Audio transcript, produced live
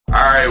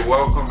right,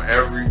 welcome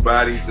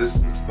everybody. This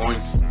is going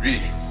to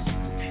be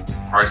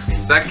our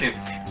second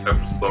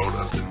episode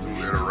of the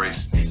new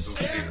iteration, new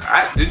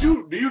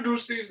season. Do you do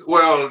season?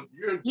 Well,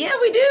 yeah,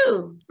 we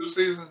do. Do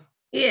season?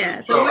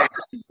 Yeah. So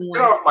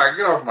get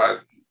off my.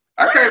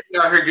 I can't be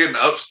out here getting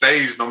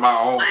upstaged on my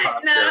own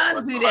podcast. No,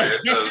 don't do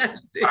that.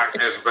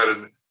 Podcast better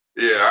than.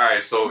 Yeah, all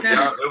right. So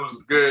y'all, it was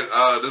good.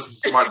 This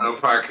was Smart Enough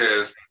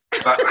Podcast.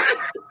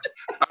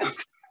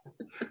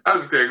 I'm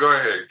just kidding. Go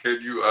ahead. Can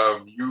you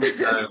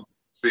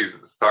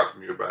seasons? Talk to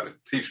me about it.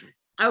 Teach me.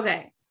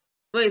 Okay.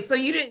 Wait, so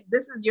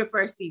this is your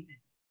first season?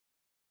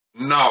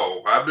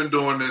 No, I've been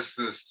doing this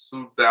since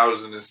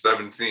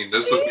 2017.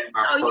 This will be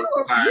my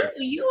first time.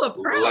 You a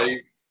pro.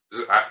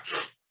 This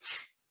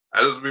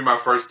will be my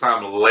first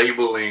time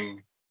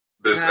labeling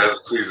this as a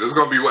season. It's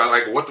gonna be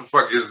like, what the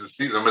fuck is the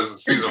season? Is it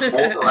season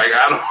 4? Like,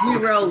 I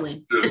don't. We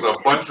rolling. Just a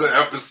bunch of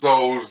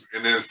episodes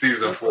and then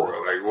season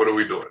 4. Like, what are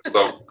we doing?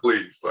 So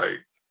please, like.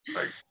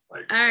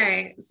 All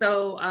right.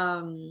 So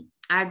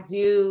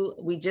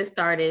we just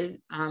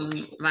started.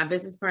 My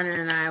business partner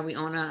and I, we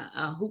own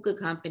a hookah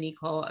company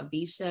called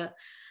Evisha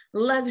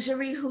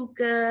Luxury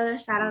Hookah.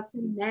 Shout out to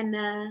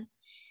Nana.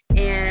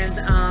 And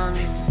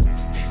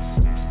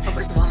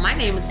first of all, my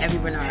name is Evie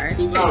Bernard.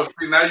 No,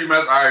 see, now you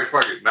messed. All right,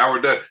 fuck it. Now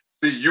we're done.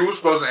 See, you were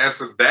supposed to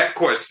answer that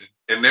question,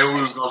 and then we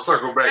was gonna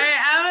circle back. Hey,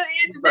 I'm gonna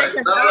answer that.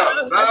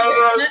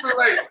 No, it's too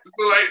late. It's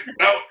too late.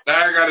 No, now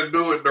I gotta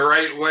do it the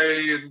right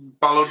way and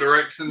follow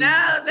directions. No.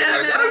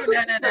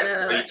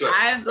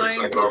 I'm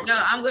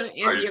going to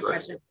answer your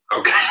question.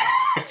 Okay.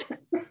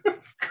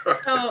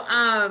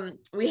 So,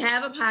 we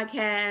have a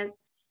podcast,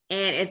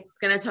 and it's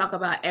gonna talk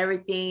about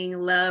everything: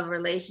 love,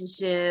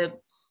 relationship,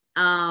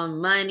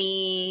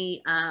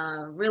 money,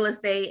 real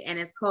estate, and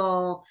it's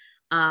called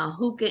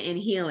Hookah and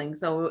Healing.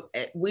 So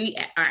we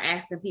are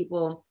asking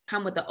people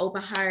come with an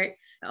open heart,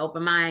 an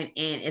open mind,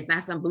 and it's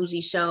not some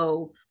bougie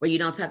show where you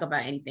don't talk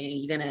about anything.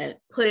 You're gonna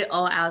put it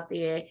all out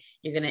there.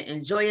 You're gonna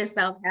enjoy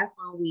yourself, have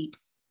fun. We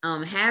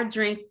have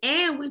drinks,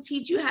 and we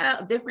teach you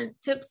different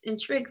tips and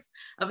tricks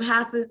of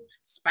how to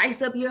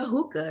spice up your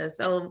hookah.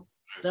 So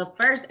the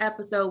first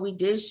episode we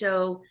did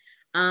show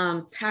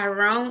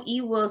Tyrone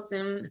E.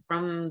 Wilson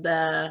from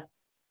the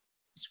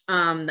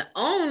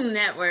OWN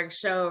network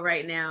show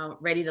right now,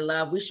 Ready to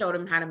Love. We showed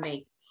him how to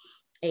make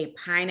a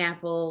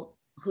pineapple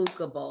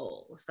hookah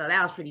bowl. So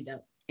that was pretty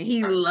dope. And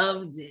he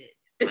loved it.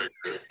 Very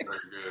good.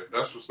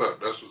 That's what's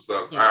up.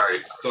 Yeah. All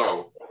right.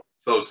 So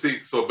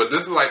but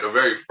this is like the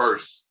very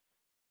first.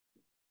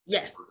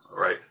 Yes.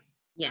 Right.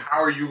 Yes.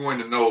 How are you going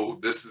to know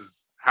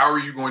how are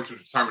you going to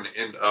determine the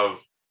end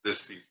of this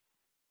season?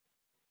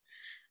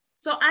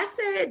 So I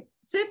said,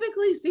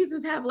 typically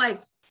seasons have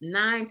like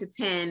 9 to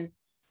 10.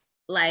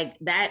 Like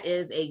that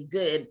is a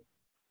good,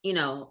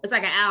 it's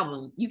like an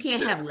album. You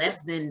can't have less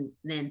than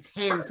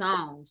 10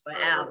 songs per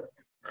album.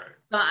 Right.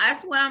 So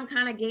that's what I'm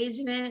kind of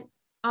gauging it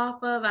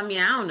off of. I mean,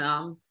 I don't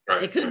know.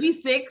 Right. It could be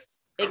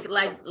 6,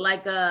 like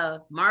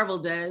Marvel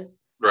does.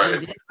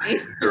 Right.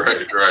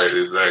 Right,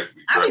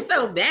 exactly. I'd be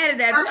so bad at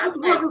that too. I'd be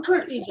like,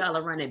 I need y'all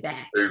to run it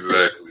back.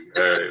 Exactly.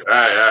 All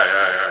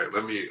right.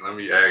 Let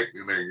me act.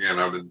 And again,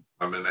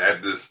 I've been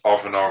at this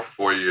off and off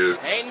 4 years.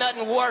 Ain't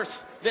nothing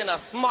worse than a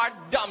smart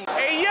dumb.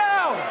 Hey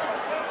yo!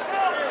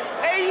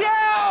 Hey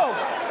yo!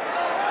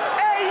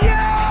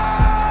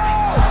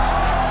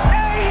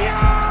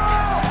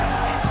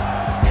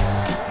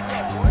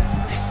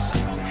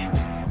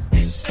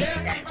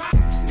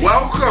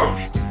 Welcome,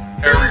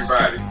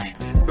 everybody,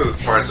 to the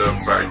Smart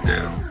Enough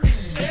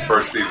Podcast.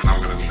 First season,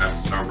 I'm going to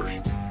have number.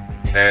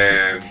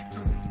 And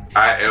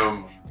I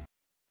am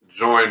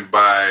joined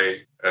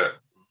by a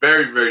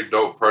very, very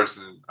dope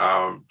person.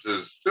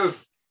 Just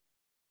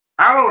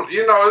I don't,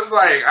 it's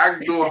like I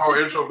can do a whole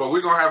intro, but we're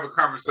going to have a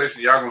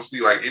conversation. Y'all going to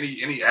see like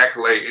any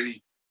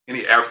accolade,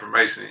 any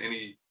affirmation,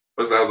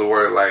 what's the other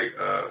word? Like,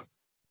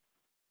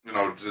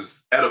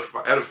 just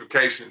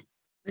edification.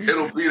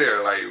 It'll be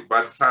there, like,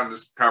 by the time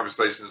this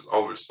conversation is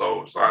over.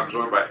 So I'm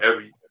joined by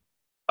Evie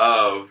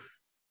of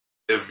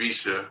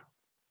Evisha.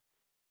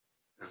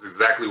 That's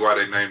exactly why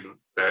they named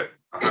that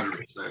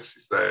 100%. She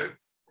said,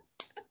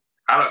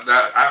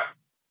 that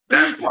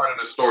part of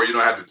the story you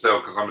don't have to tell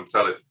because I'm gonna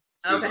tell it.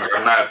 Okay.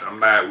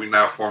 Like, we're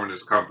not forming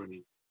this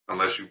company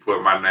unless you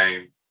put my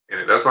name in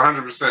it. That's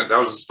 100%. That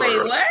was the story.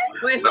 Wait, what?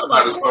 Wait, that's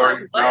not the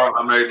story. No,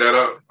 I made that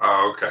up.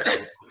 Oh, okay.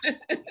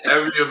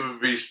 Evie of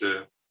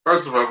Evisha.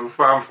 First of all,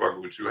 before I'm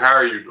fucking with you, how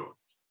are you doing?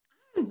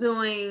 I'm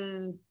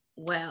doing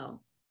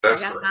well. I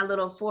got my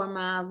little 4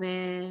 miles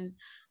in.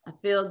 I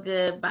feel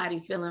good,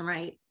 body feeling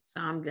right. So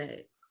I'm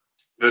good.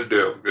 Good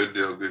deal.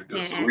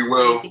 So we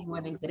will. Anything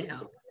more than good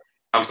health.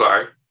 I'm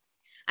sorry.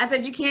 I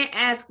said you can't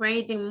ask for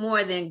anything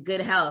more than good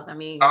health. I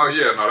mean. Oh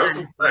yeah, no, that's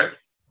a fact.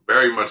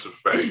 Very much a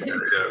fact.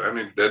 Yeah. I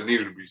mean that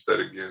needed to be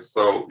said again.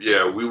 So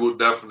yeah, we will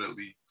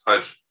definitely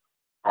touch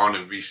on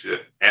Evisha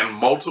and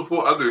multiple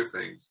other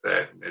things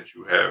that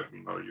you have,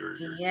 your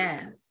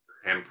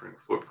handprint,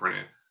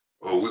 footprint.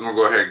 Well, we're gonna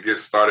go ahead and get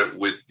started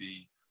with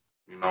the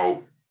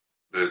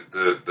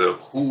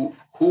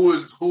who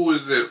is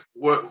it?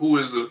 Who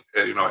is it?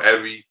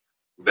 Evie?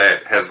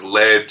 that has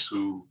led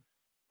to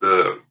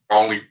the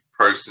only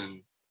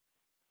person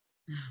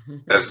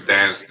that's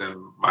danced in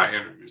my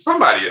interview?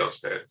 Somebody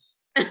else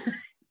has.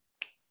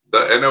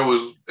 And it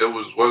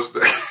was what's the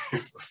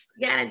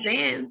You gotta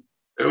dance.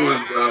 It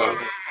was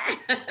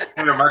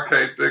I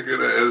can't think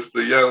of it. It's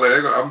the young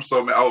lady. I'm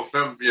so mad. Oh,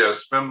 Film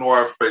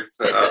Noir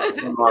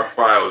Film Noir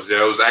Files.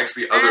 Yeah, it was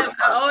actually other.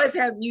 I always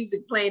have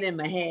music playing in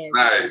my head.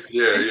 Nice,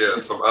 yeah.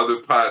 Some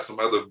other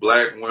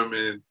Black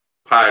women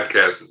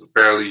podcasters.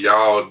 Apparently,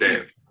 y'all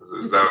dance.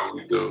 Is that what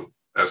we do?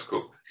 That's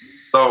cool.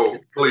 So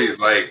please,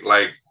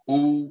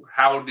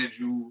 how did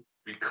you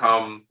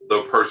become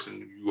the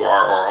person you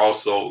are, or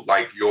also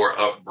like your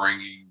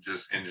upbringing,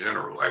 just in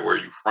general, like where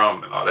you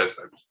from and all that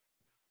type of stuff?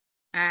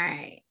 All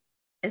right.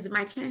 Is it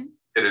my turn?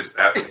 It is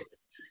absolutely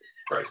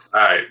right.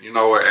 All right. You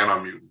know what? And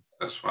I'm muting.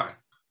 That's fine.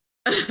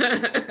 All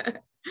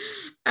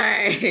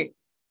right.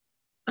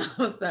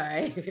 I'm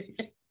sorry.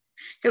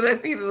 Because I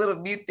see the little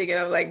mute thing and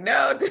I'm like,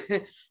 no.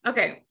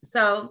 Okay.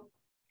 So,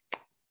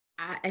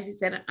 as you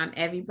said, I'm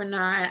Evie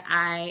Bernard.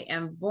 I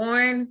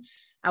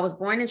was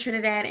born in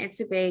Trinidad and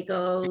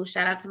Tobago.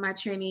 Shout out to my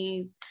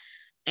Trinis.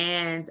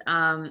 And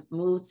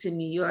moved to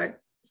New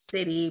York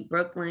City,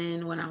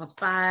 Brooklyn when I was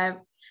 5.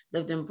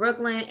 Lived in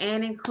Brooklyn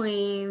and in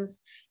Queens.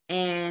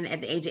 And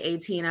at the age of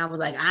 18, I was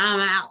like, I'm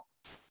out.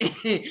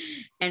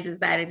 And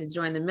decided to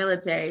join the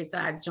military. So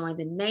I joined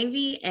the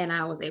Navy and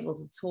I was able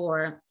to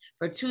tour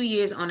for 2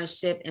 years on a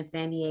ship in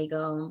San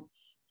Diego.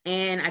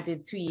 And I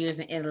did 2 years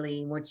in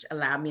Italy, which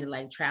allowed me to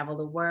like travel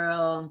the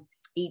world,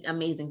 eat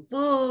amazing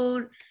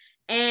food.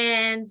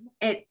 And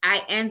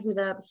I ended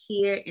up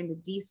here in the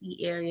DC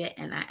area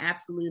and I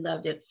absolutely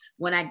loved it.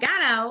 When I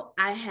got out,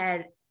 I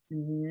had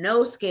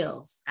no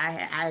skills.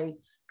 I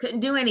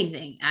couldn't do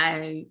anything.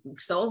 I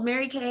sold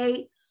Mary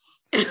Kay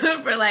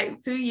for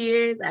like 2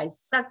 years. I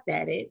sucked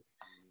at it.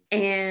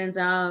 And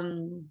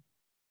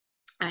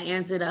I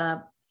ended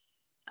up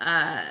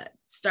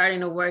starting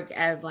to work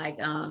as like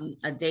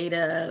a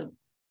data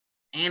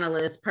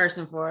analyst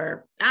person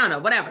for, I don't know,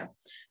 whatever.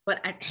 But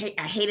I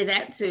hated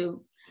that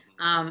too.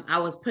 I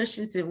was pushed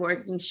into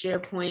working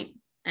SharePoint,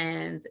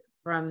 and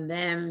from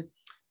them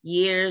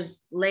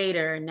years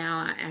later,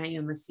 now I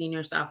am a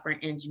senior software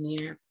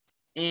engineer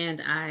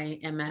and I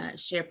am a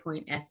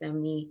SharePoint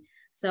SME.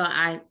 So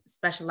I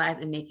specialize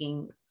in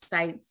making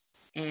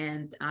sites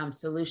and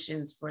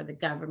solutions for the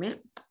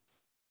government.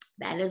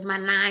 That is my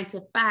 9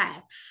 to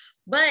 5.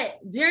 But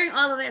during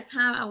all of that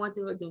time, I went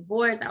through a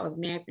divorce. I was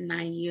married for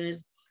 9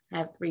 years,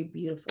 have 3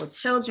 beautiful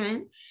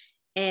children.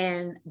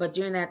 But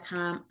during that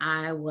time,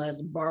 I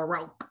was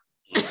broke.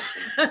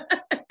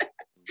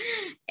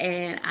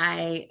 And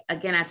I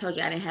told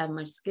you I didn't have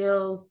much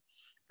skills,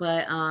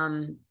 but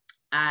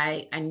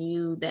I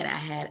knew that I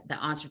had the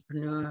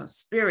entrepreneurial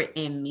spirit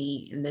in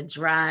me and the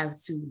drive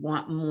to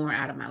want more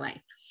out of my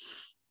life.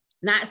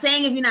 Not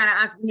saying if you're not an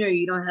entrepreneur,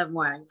 you don't have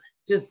more.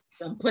 Just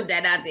put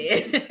that out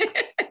there.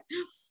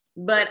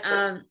 But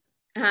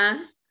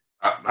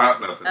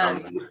Not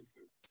nothing.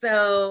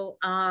 So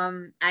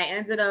I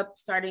ended up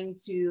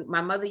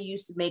my mother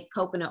used to make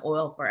coconut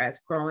oil for us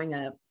growing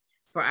up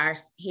for our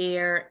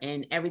hair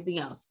and everything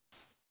else.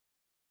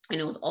 And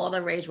it was all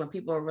the rage when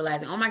people were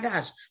realizing, oh my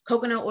gosh,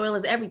 coconut oil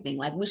is everything.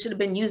 Like we should have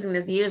been using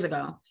this years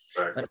ago,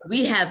 right. But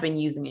we have been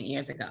using it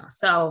years ago.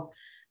 So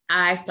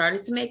I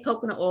started to make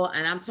coconut oil,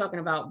 and I'm talking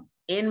about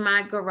in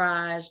my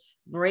garage,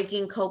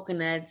 breaking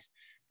coconuts,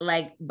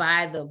 like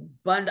by the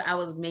bundle. I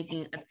was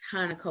making a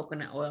ton of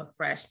coconut oil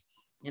fresh.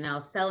 And I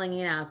was selling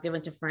it. I was giving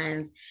it to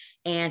friends.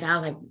 And I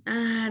was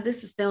like,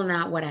 this is still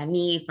not what I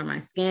need for my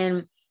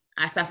skin.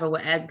 I suffer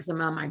with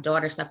eczema. My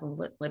daughter suffered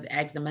with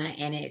eczema.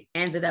 And it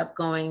ended up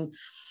going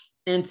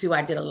into,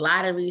 I did a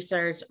lot of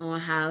research on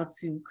how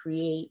to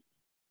create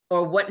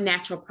or what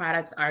natural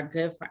products are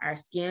good for our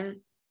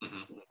skin.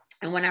 Mm-hmm.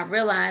 And when I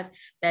realized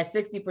that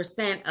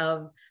 60%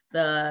 of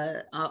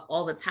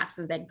all the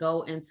toxins that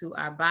go into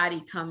our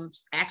body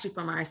comes actually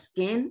from our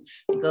skin,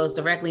 it goes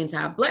directly into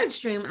our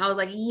bloodstream. I was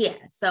like, yeah,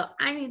 so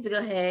I need to go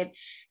ahead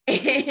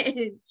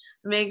and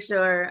make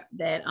sure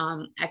that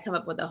I come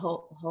up with a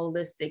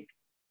holistic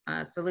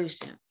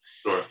solution.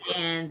 Sure.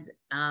 And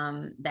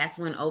that's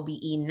when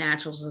OBE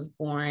Naturals was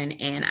born.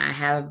 And I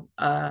have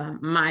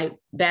my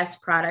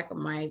best product,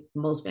 my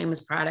most famous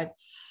product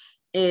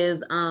is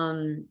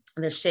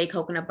the shea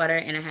coconut butter,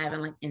 and I have it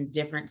like in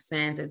different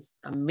scents. It's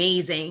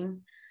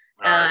amazing.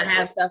 I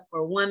have stuff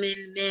for women,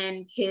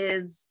 men,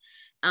 kids,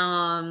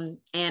 and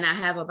I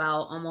have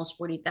about almost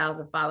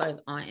 40,000 followers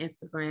on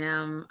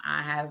Instagram.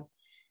 I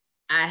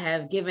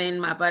have given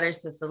my butters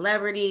to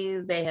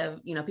celebrities. They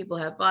have, people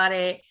have bought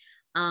it.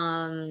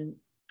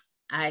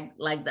 I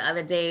like the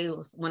other day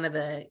was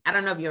I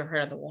don't know if you ever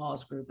heard of the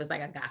Walls group. It's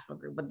like a gospel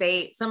group, but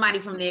somebody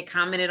from there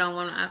commented on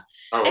one.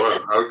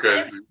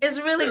 Okay. It's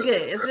really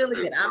good. It's really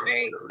good. I'm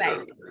very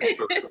excited.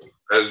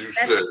 As you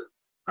should.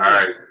 All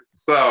right.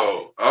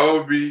 So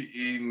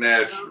OBE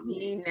Natural.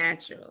 OBE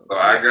Natural. So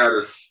I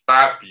gotta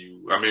stop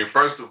you. I mean,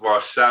 first of all,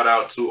 shout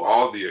out to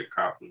all the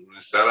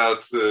accomplishments. Shout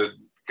out to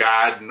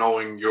God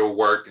knowing your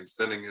work and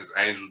sending his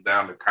angel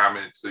down to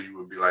comment to you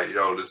and be like,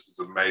 yo, this is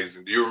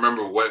amazing. Do you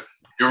remember what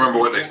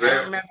they said?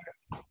 I remember.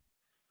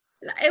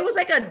 It was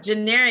like a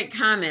generic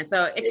comment,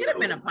 so it could have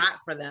been a bot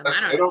for them. I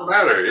don't know. It don't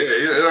matter.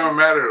 Yeah, it don't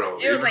matter though.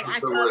 It was like I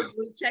saw the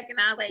blue check and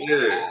I was like,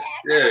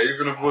 yeah.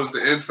 Even if it was the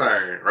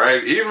intern,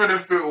 right? Even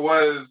if it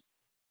was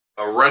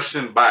a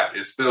Russian bot,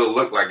 it still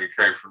looked like it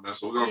came from them.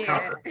 So we're gonna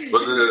count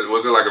it.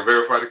 Was it like a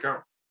verified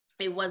account?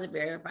 It wasn't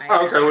verified.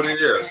 Oh, okay, well then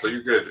yeah. So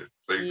you good.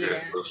 So you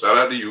good. So shout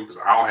out to you because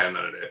I don't have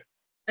none of that.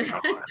 I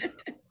don't have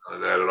none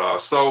of that at all.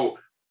 So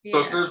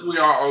since we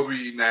are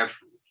OBE Naturals,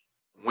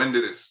 when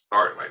did it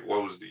start? Like,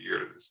 what was the year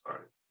that it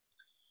started?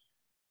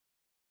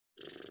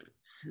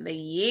 The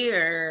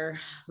year,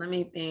 let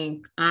me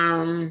think.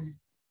 I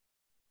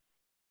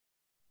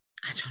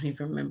don't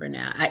even remember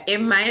now.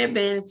 It might have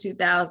been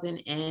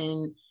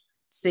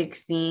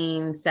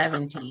 2016,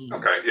 17.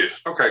 Okay,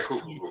 ish. Okay,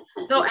 cool.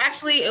 So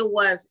actually, it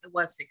was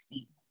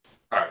 16.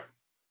 All right.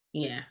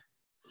 Yeah.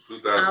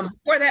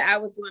 Before that, I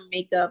was doing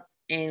makeup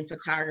and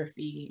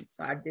photography.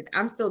 So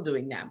I'm still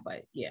doing that,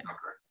 but yeah.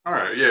 Okay. All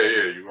right. Yeah,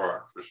 you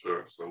are for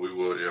sure. So we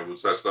will, we'll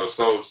test those.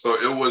 So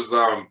it was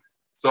that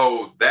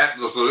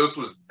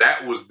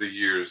was the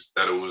years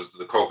that it was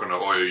the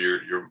coconut oil.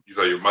 Your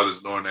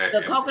mother's doing that.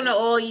 The coconut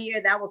oil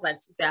year, that was like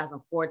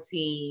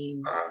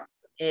 2014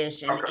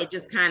 ish, and it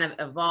just kind of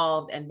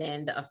evolved. And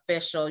then the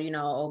official,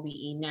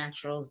 OBE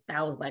Naturals,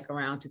 that was like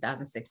around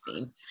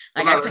 2016.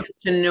 Like I took it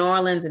to New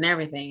Orleans and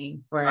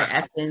everything for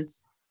Essence.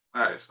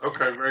 Nice.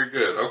 Okay. Very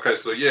good. Okay.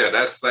 So yeah,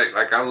 that's like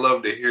I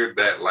love to hear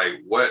that.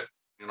 Like what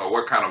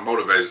kind of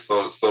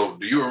motivates. So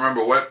do you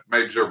remember what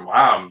made your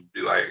mom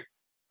be like,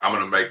 I'm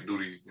gonna make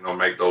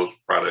those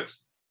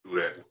products, do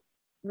that?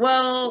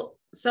 Well,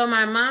 so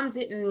my mom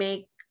didn't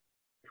make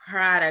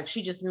products;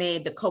 she just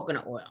made the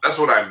coconut oil. That's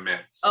what I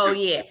meant. Oh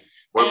yeah.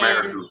 What made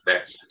her do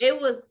that?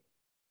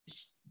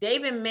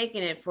 They've been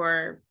making it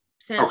for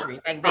centuries.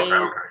 Okay.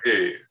 Like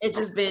it's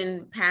just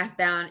been passed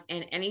down.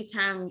 And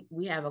anytime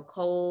we have a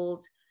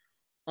cold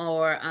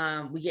or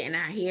we getting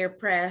our hair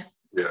pressed,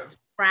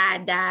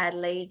 fried, dyed,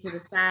 laid to the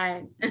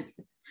side. Right.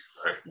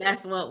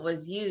 That's what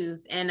was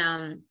used.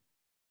 And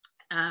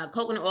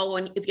coconut oil,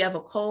 if you have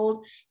a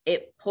cold,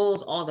 it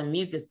pulls all the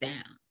mucus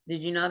down.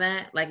 Did you know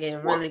that? Like it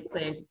really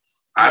clears.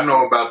 I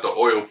know about the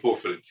oil pull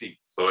for the teeth,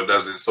 so it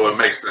doesn't. So it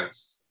makes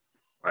sense.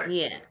 Right.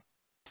 Yeah.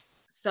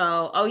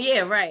 So,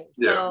 right.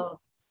 Yeah. So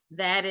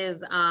that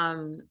is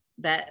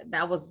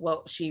that was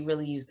what she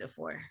really used it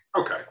for.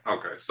 Okay.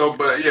 So,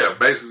 but yeah,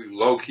 basically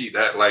low key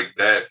that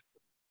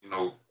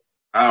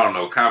I don't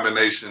know,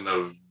 combination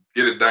of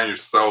get it done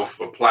yourself,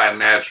 apply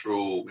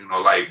natural,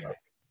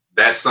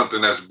 that's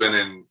something that's been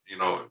in,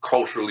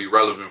 culturally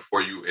relevant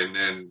for you. And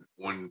then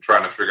when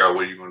trying to figure out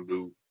what you're going to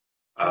do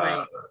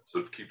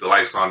to keep the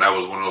lights on, that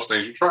was one of those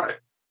things you tried.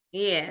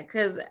 Yeah.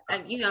 Cause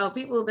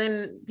people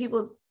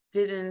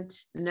didn't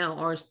know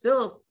or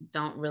still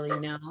don't really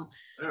know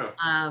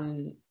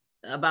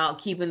about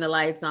keeping the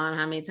lights on,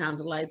 how many times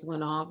the lights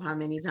went off, how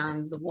many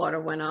times the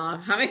water went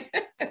off.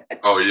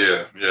 Oh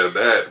yeah,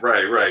 that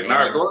right.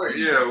 Now go ahead.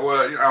 Yeah,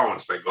 well, I don't want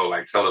to say go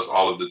tell us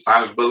all of the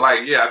times, but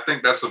I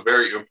think that's a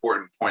very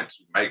important point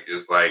to make.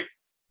 Is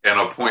and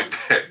a point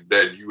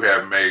that you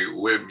have made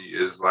with me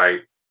is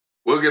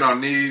we'll get on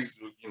these.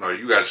 You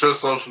got your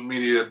social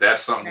media.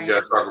 That's something we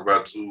got to talk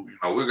about too.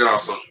 We'll get on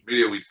social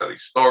media. We tell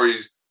these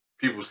stories.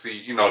 People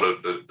see,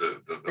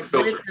 the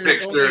filter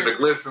picture, the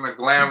glitz and the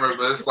glamour,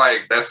 but it's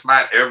that's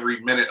not every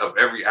minute of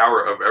every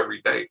hour of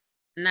every day.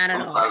 Not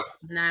at all.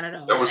 Not at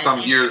all. There was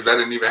some years that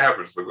didn't even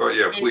happen. So go,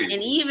 please.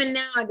 And even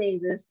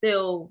nowadays, it's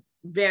still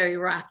very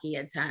rocky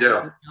at times.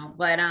 Yeah.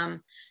 But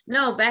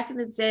no, back in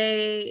the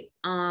day,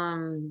 I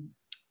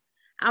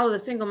was a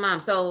single mom.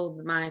 So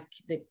my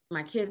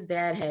kid's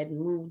dad had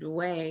moved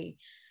away,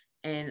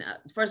 and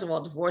first of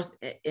all, divorce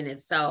in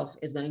itself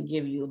is going to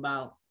give you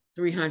about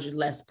 300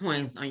 less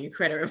points on your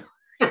credit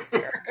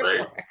report.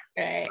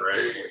 Right.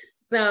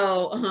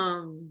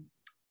 So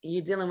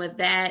you're dealing with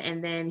that,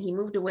 and then he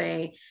moved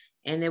away,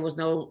 and there was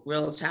no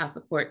real child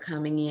support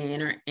coming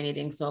in or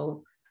anything.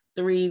 So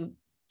 3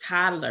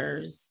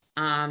 toddlers,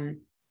 and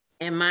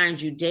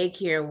mind you,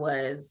 daycare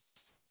was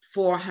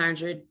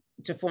 $400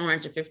 to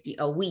 $450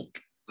 a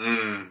week.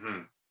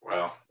 Mm-hmm.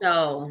 Wow.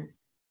 So,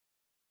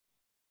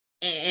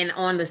 and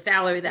on the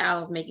salary that I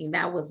was making,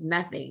 that was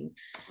nothing.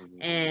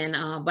 Mm-hmm.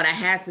 And but I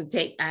had to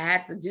do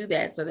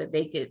that so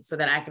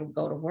that I could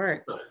go to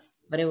work. Right.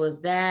 But it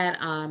was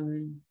that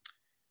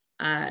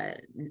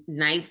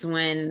nights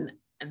when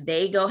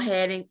they go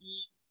ahead and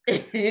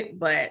eat,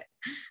 but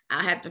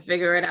I'll have to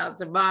figure it out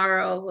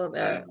tomorrow or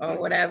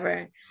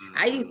whatever. Mm-hmm.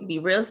 I used to be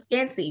real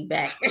skinty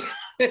back.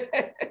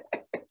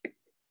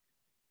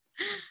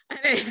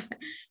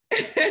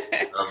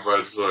 Not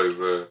my choice,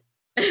 man.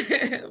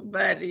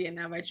 But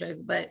not my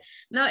choice. But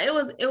no, it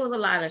was a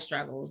lot of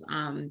struggles.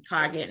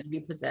 Car getting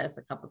repossessed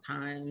a couple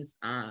times.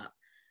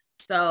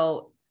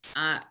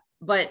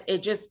 But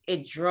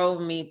it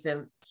drove me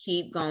to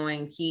keep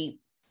going, keep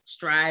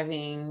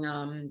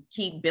striving,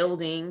 keep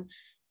building.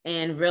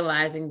 and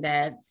realizing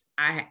that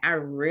I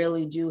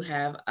really do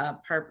have a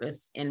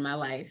purpose in my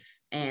life,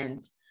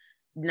 and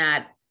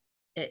not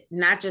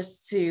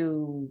just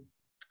to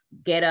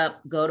get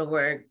up, go to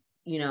work,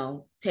 you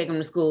know, take them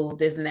to school,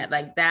 this and that.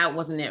 Like, that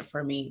wasn't it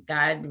for me.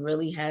 God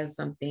really has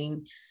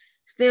something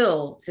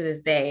still to this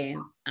day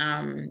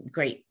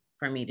great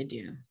for me to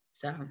do.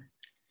 So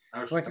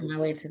working my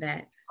way to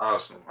that.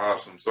 Awesome.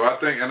 So I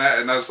think,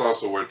 and that's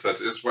also where touch.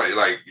 It's funny,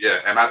 like, yeah.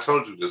 And I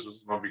told you this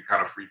was going to be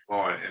kind of free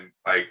flowing, and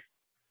like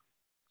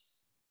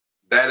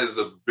that is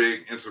a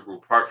big integral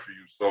part for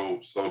you.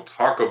 So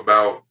talk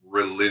about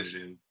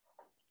religion,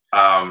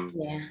 and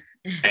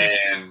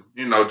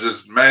you know,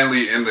 just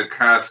mainly in the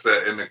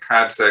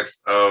context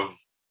of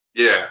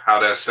how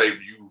that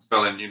shaped you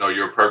feeling, you know,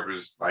 your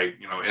purpose, like,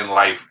 you know, in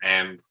life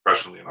and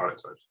professionally and all that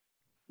stuff.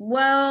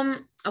 Well,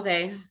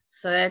 okay,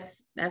 so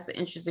that's an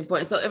interesting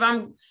point. So if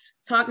I'm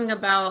talking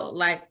about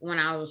like when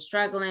I was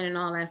struggling and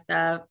all that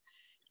stuff,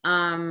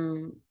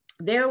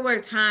 there were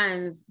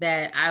times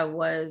that I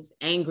was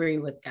angry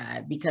with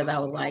God because I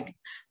was like,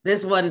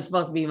 this wasn't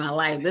supposed to be my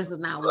life. This is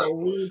not what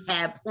we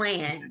had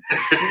planned.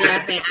 You know what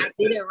I'm saying? I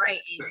did it right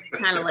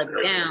and kind of let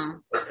me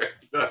down.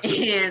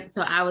 And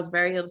so I was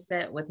very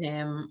upset with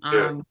him.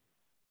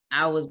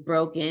 I was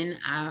broken.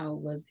 I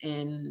was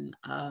getting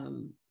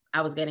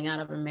out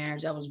of a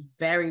marriage that was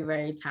very,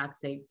 very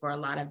toxic for a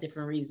lot of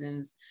different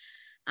reasons.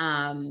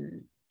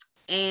 And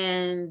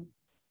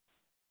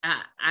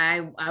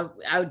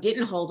I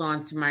didn't hold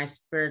on to my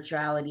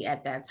spirituality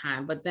at that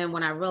time. But then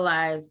when I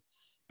realized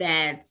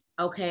that,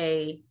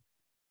 okay,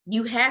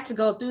 you had to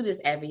go through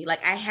this, Evie.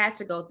 Like, I had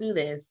to go through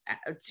this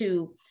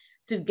to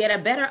get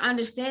a better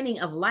understanding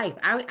of life.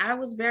 I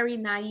was very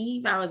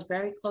naive. I was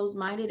very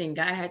closed-minded, and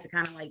God had to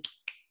kind of like,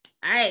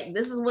 all right,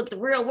 this is what the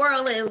real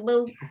world is,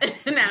 boo.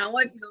 Now I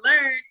want you to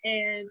learn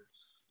and,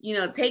 you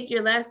know, take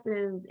your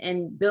lessons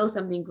and build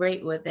something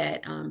great with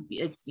that.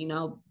 It's, you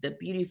know, the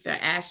beauty from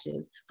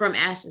ashes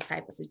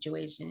type of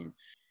situation.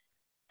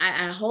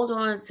 I hold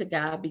on to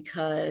God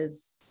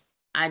because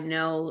I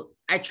know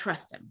I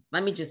trust him.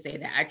 Let me just say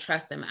that I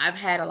trust him. I've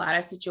had a lot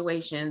of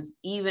situations,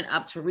 even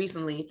up to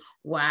recently,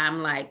 where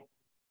I'm like,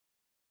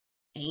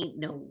 ain't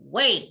no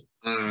way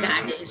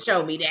God didn't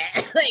show me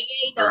that. Like,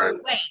 ain't no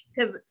way.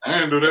 Because I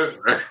didn't do that.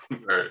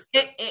 Right.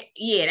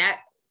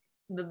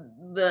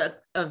 The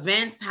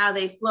events, how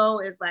they flow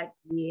is like,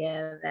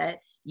 that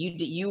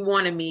you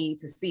wanted me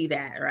to see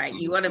that, right?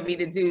 You wanted me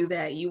to do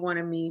that. You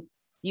wanted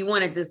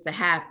this to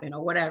happen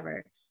or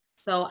whatever.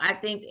 So I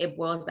think it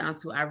boils down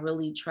to, I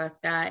really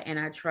trust God, and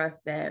I trust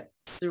that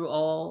through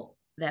all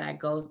that I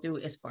go through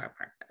is for a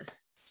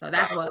purpose. So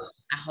that's what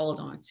I hold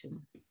on to.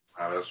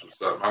 Oh, that's what's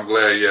up. I'm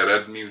glad. Yeah,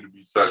 that needed to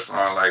be touched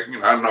on. Like, you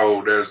know, I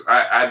know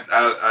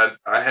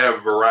I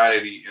have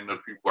variety in the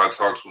people I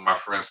talk to in my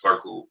friend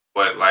circle,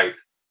 but like,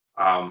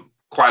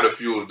 quite a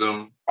few of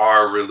them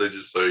are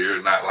religious. So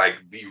you're not like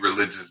the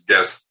religious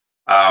guest.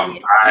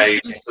 I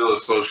still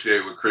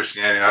associate with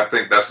Christianity. I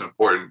think that's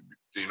important.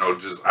 You know,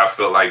 just I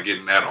feel like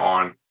getting that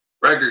on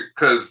record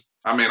because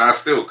I mean I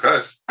still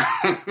cuss.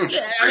 Yeah,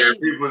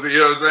 people, you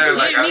know what I'm saying?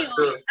 Like I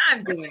still,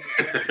 I'm doing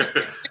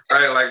it.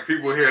 Right, like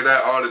people hear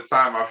that all the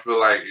time. I feel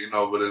like, you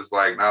know, but it's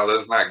like, now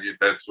let's not get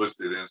that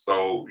twisted. And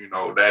so, you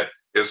know, that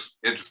is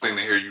interesting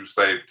to hear you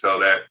tell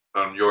that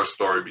on your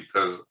story,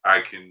 because I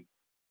can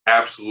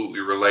absolutely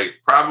relate.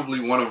 Probably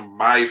one of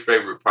my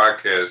favorite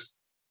podcasts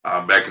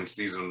back in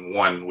season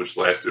 1, which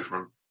lasted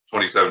from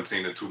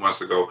 2017 to 2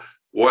 months ago,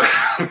 was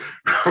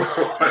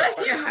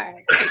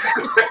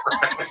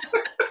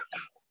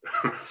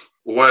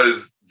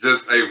was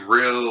just a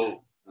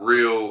real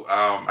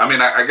I mean,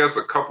 I guess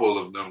a couple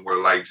of them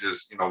were like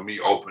just, you know, me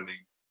opening,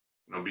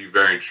 you know, be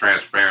very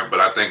transparent. But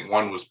I think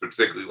one was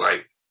particularly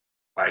like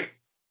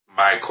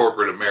my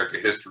corporate America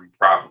history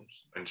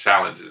problems and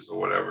challenges or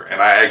whatever.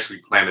 And I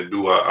actually plan to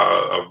do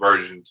a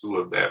version 2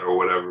 of that or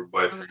whatever.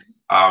 But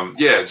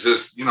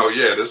just, you know,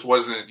 this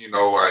wasn't, you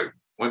know, I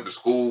went to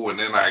school and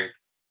then I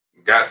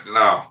it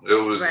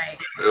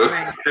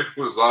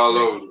was all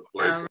over the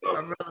place. A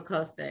roller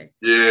coaster.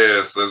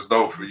 Yeah, so it's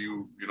dope for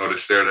you, you know, to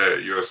share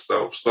that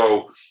yourself.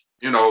 So,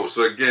 you know,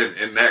 so again,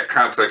 in that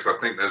context, I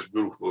think that's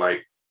beautiful.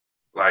 Like,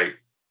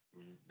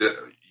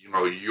 you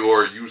know,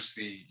 you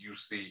see, you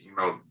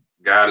know,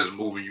 God is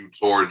moving you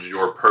towards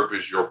your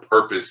purpose, your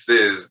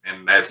purposes,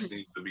 and that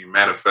seems to be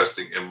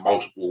manifesting in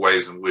multiple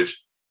ways in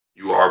which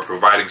you are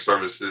providing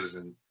services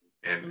and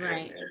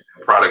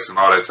products and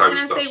all that type of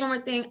stuff. Can I say one more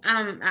thing?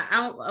 I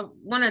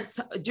want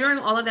to, during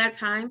all of that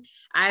time,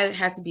 I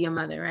had to be a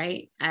mother,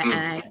 right?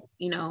 I,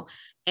 you know,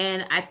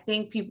 and I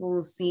think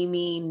people see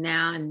me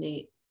now and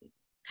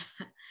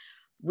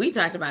we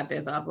talked about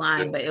this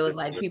offline, but it was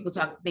like people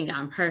think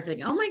I'm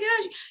perfect. Oh my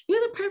gosh,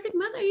 you're the perfect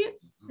mother.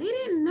 They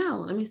didn't know.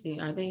 Let me see.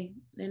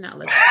 They're not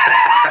looking.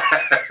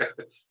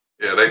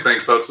 Yeah, they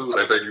think so too.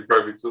 They think you're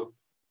perfect too.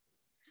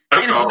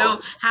 I don't know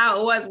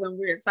how it was when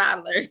we were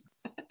toddlers.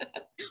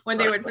 when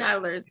they were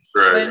toddlers.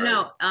 Right, but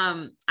no,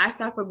 I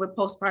suffered with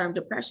postpartum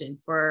depression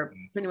for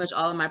pretty much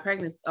all of my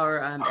pregnancy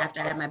or after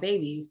I had my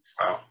babies.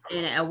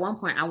 And at one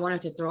point I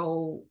wanted to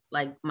throw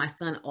like my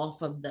son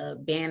off of the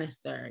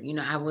banister. You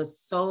know, I was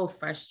so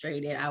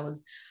frustrated. I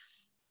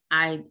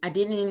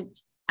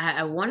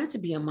wanted to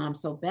be a mom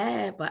so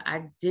bad, but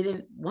I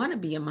didn't want to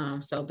be a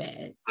mom so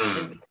bad.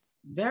 It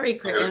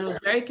was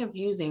very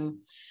confusing.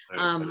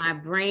 My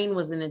brain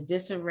was in a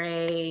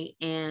disarray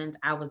and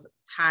I was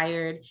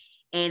tired.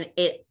 And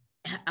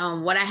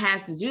what I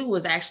had to do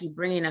was actually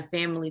bring in a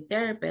family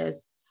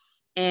therapist.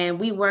 And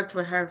we worked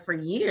with her for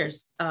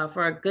years,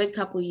 for a good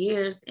couple of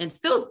years, and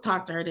still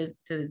talk to her to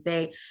this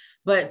day,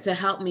 but to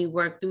help me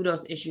work through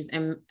those issues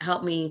and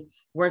help me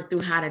work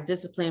through how to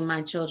discipline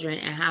my children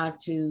and how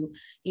to,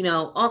 you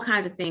know, all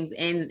kinds of things.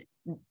 And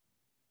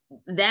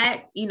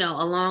that, you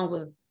know, along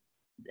with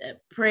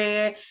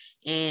prayer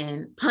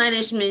and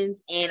punishment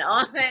and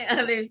all that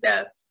other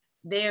stuff,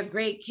 they're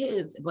great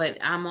kids, but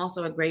I'm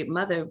also a great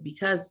mother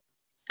because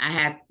I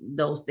had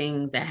those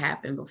things that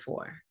happened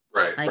before.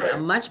 Right. Like a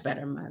much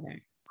better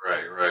mother.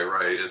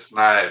 Right. It's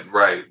not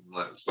right.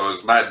 So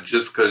it's not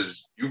just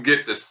because you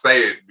get to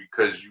say it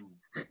because you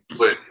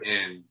put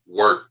in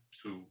work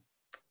to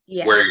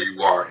where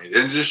you are. It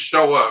didn't just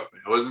show up.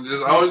 It wasn't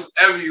just, oh, it's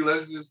Evie.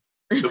 Let's just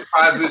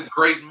deposit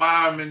great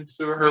mom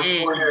into her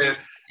forehead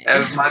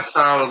as my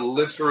child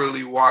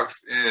literally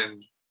walks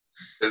in.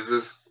 Is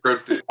this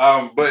scripted?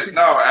 But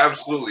no,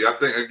 absolutely. I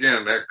think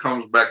again that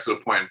comes back to the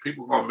point.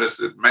 People gonna miss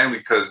it mainly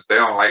because they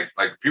don't like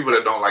people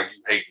that don't like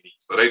you hate me.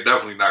 So they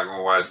definitely not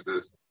gonna watch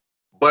this.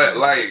 But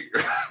like,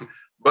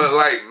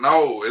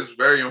 no, it's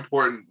very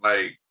important.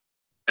 Like,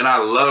 and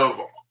I love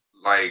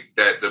like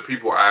that the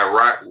people I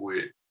rock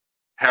with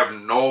have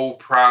no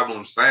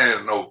problem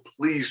saying, no,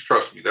 please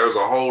trust me. There's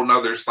a whole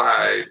nother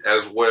side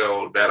as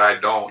well that I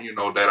don't, you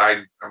know, that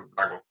I'm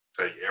not gonna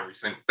tell you every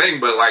single thing,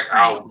 but like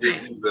I'll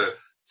give you the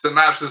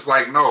synopsis,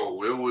 like,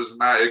 no, it was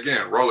not,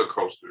 again, roller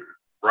coaster,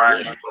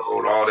 rock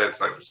road, all that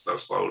type of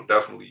stuff. So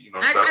definitely, you know,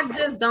 I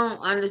just don't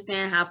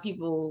understand how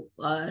people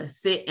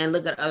sit and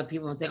look at other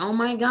people and say, oh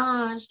my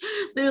gosh,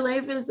 their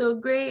life is so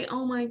great.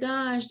 Oh my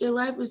gosh, their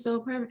life is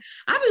so perfect.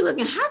 I'll be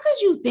looking, how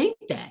could you think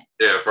that?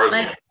 Yeah,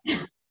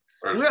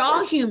 we're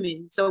all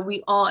human. So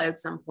we all at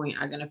some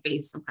point are going to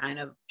face some kind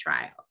of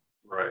trial.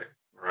 Right.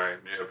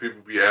 Yeah,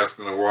 people be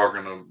asking to walk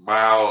in a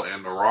mile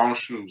in the wrong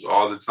shoes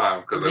all the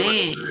time because they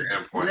look at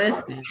the endpoint.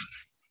 Listen.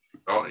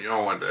 You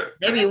don't want that.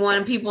 They be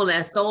wanting people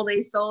that sold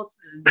their souls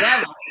to the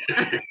devil.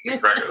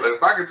 Right.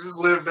 If I could just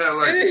live that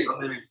life,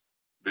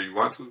 do you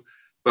want to?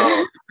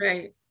 So,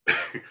 right.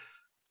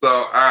 So,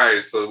 all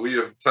right. So we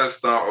have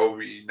touched on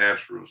OBE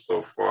Natural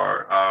so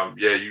far.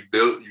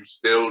 You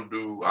still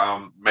do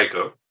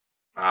makeup.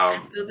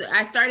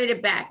 I started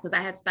it back because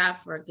I had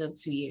stopped for a good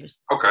 2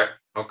 years. Okay.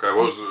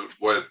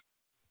 What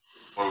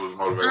was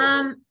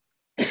motivating?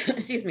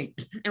 Excuse me.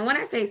 And when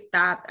I say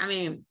stopped, I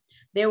mean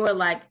there were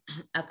like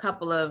a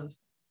couple of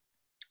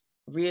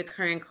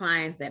reoccurring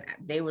clients that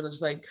they were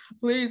just like,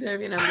 please,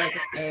 Evie, and I'm like,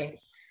 okay.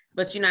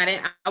 But you know,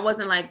 I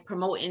wasn't like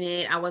promoting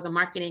it, I wasn't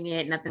marketing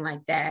it, nothing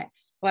like that.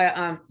 But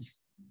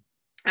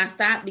I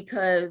stopped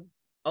because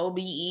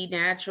OBE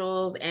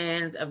Naturals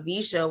and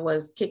Evisha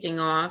was kicking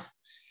off.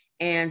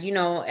 And, you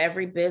know,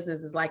 every business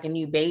is like a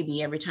new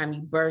baby every time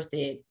you birth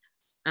it.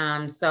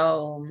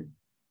 So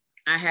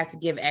I had to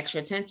give extra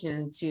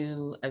attention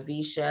to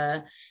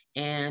Evisha,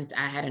 and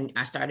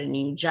I started a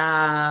new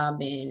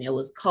job, and it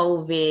was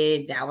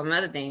COVID. That was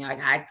another thing. Like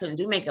I couldn't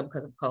do makeup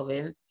because of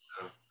COVID.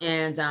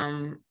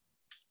 And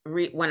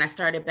when I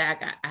started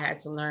back, I had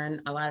to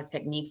learn a lot of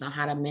techniques on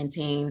how to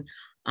maintain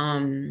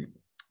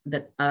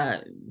the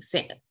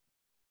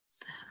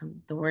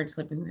word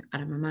slipping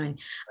out of my mind.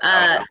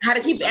 How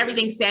to keep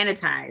everything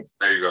sanitized.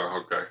 There you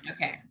go.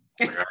 Okay.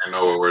 Like, I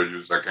know what word you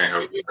use. I can't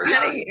help you.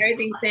 How to keep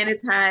everything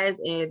sanitized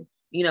and,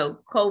 you know,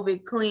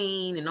 COVID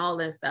clean and all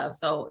that stuff.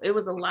 So it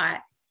was a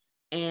lot.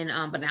 And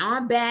but now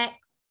I'm back.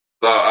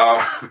 So all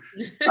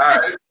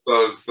right.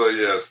 So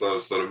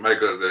the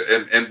makeup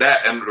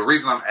and the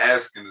reason I'm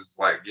asking is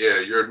like,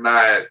 you're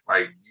not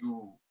like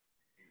you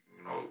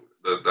know.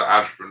 The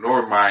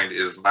entrepreneur mind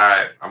is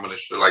not, I'm going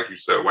to, like you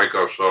said, wake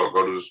up, show up,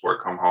 go do this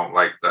work, come home.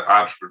 Like the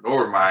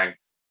entrepreneur mind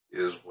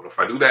is, what if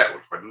I do that? What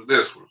if I do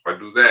this? What if I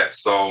do that?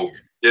 So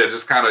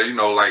just kind of, you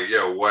know, like,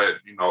 what,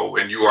 you know,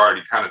 and you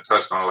already kind of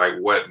touched on like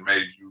what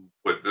made you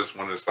put this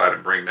one aside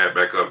and bring that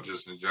back up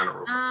just in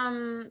general.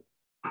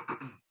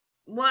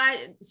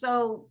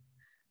 So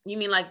you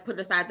mean like put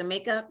aside the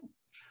makeup?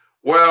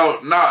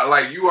 Well, no,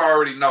 like you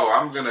already know.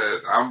 I'm gonna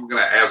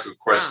ask a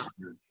question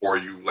for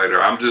you later.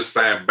 I'm just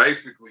saying,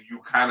 basically, you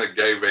kind of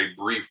gave a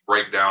brief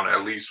breakdown,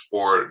 at least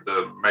for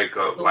the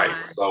makeup.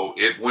 So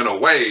it went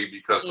away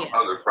because some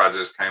other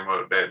projects came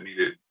up that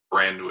needed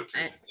brand new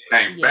attention. It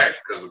came back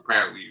because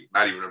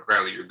not even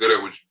apparently, you're good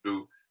at what you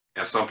do,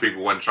 and some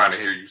people weren't trying to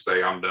hear you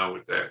say, "I'm done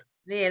with that."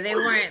 Yeah, they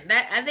weren't.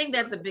 That I think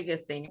that's the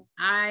biggest thing.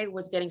 I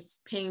was getting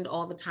pinged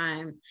all the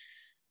time.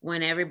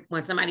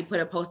 when somebody put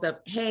a post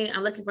up, hey,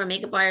 I'm looking for a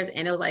makeup artist,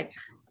 and it was like,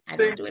 I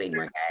don't do it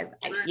anymore, guys.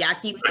 Y'all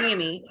keep seeing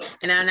me,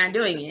 and I'm not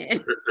doing it.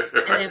 And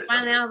then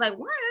finally, I was like,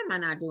 why am I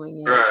not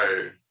doing it?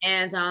 Right.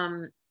 And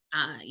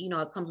you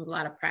know, it comes with a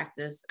lot of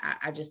practice.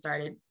 I just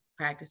started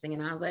practicing,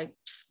 and I was like,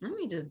 let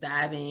me just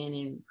dive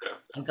in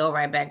and go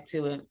right back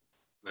to it.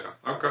 Yeah.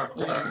 Okay.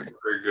 Yeah. All right.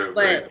 Very good.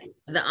 But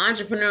the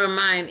entrepreneur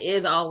mind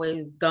is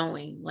always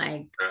going,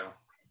 like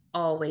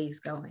always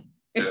going.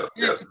 Yeah.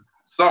 Yes.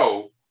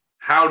 So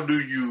how do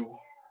you?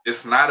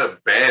 It's not a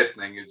bad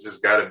thing. It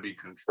just got to be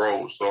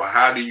controlled. So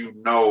how do you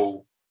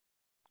know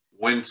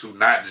when to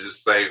not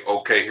just say,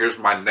 okay, here's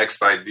my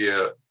next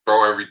idea,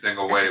 throw everything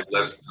away,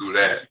 let's do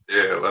that.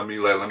 Yeah, let me.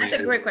 That's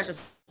a great question.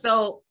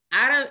 So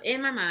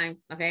in my mind,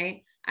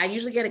 okay, I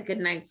usually get a good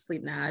night's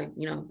sleep now. I,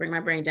 you know, bring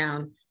my brain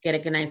down, get a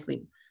good night's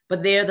sleep.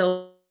 But there are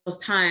those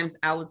times,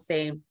 I would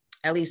say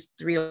at least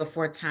 3 or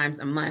 4 times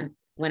a month,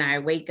 when I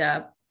wake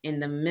up in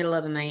the middle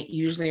of the night,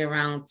 usually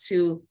around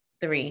 2,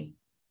 3,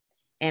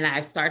 and I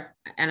start,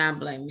 and I'm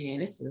like, man,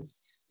 this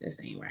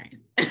ain't right.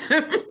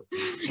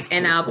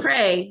 And I'll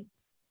pray.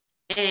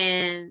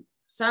 And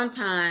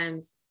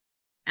sometimes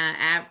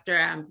after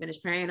I'm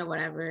finished praying or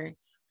whatever,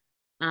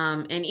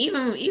 and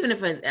even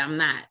if I'm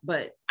not,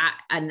 but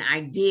an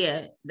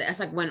idea, that's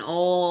like when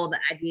all the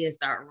ideas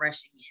start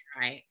rushing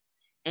in, right?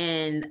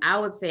 And I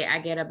would say I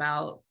get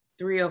about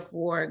 3 or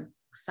 4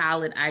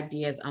 solid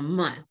ideas a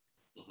month,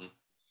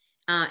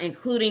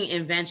 including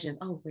inventions.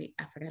 Oh wait,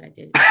 I forgot I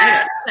did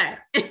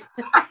it.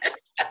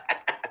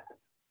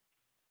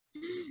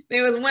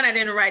 There was one I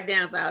didn't write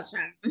down, so I was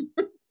trying.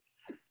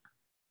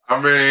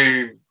 I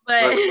mean,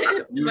 but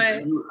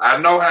I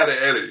know how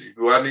to edit.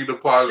 Do I need to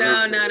pause?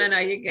 No.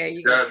 You're good.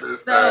 You're good.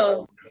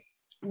 So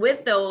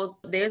with those,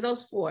 there's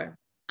those 4.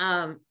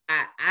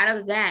 Out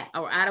of that,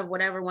 or out of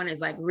whatever one is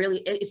like really,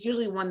 it's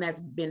usually one that's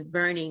been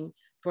burning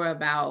for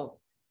about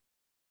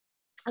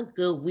a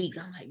good week.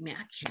 I'm like, man,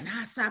 I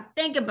cannot stop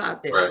thinking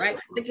about this, right?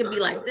 It could be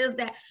like this,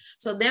 that.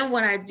 So then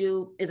what I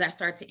do is I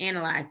start to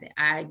analyze it.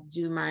 I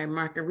do my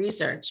market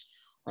research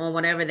on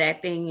whatever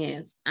that thing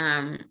is.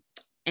 And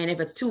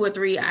if it's 2 or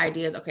 3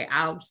 ideas, okay,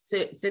 I'll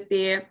sit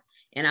there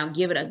and I'll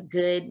give it a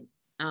good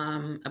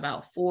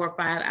about 4 or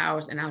 5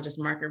 hours, and I'll just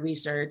market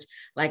research,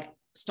 like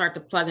start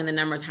to plug in the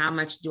numbers. How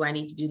much do I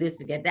need to do this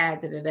to get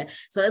that? Da, da, da.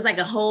 So it's like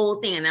a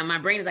whole thing. And then my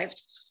brain is like,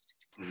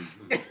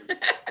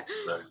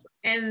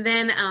 and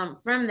then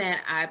from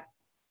that, I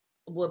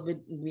would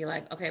be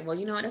like, okay, well,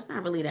 you know what? It's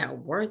not really that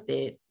worth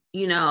it,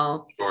 you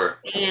know? Sure.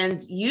 And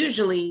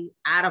usually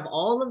out of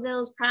all of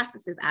those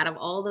processes, out of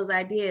all those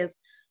ideas,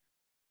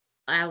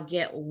 I'll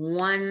get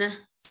one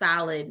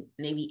solid,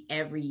 maybe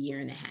every year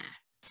and a half.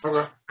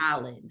 Okay.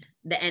 Solid.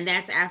 And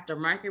that's after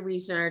market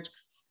research.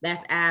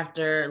 That's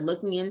after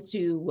looking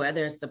into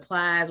whether it's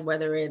supplies,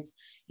 whether it's,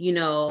 you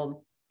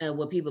know,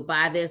 will people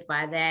buy this,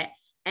 buy that.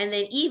 And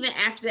then even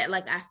after that,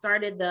 like I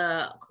started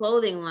the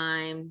clothing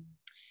line,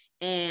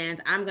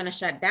 and I'm going to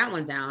shut that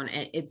one down.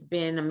 And it's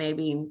been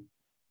maybe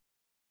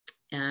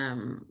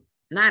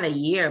not a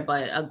year,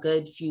 but a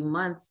good few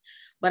months.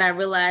 But I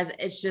realized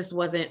it just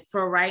wasn't,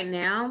 for right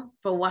now,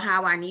 for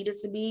how I need it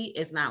to be.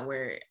 It's not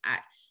where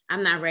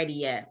I'm not ready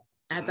yet.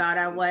 I thought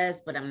I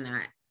was, but I'm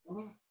not.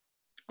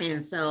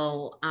 And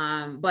so,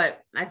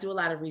 but I do a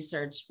lot of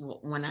research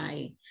when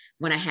I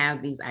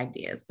have these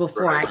ideas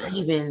before I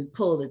even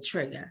pull the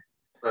trigger.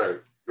 Right.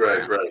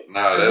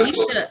 No,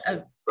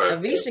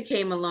 Evisha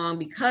came along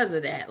because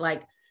of that.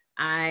 Like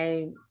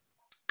I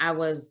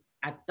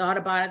thought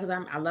about it because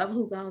I love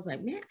hookah. I was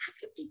like, man, I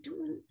could be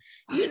doing,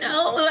 you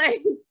know,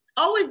 like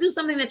always do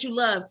something that you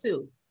love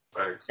too.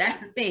 Right. That's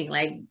the thing.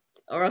 Like,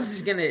 or else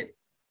it's gonna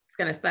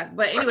suck.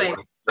 But anyway.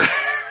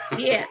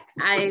 Yeah,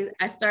 I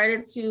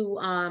started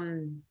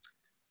to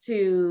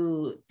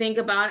think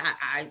about,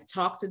 I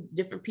talked to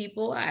different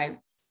people. I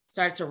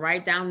started to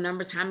write down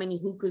numbers. How many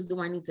hookahs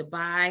do I need to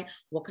buy?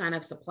 What kind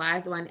of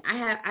supplies do I need?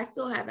 I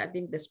still have, I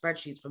think, the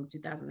spreadsheets from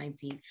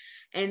 2019.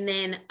 And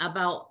then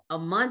about a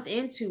month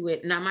into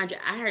it, now mind you,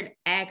 I heard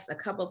asked a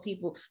couple of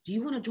people, do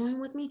you want to join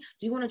with me?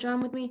 Do you want to join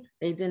with me?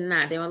 They did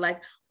not. They were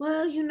like,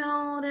 well, you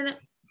know, then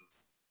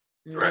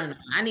no,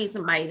 I need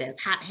somebody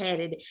that's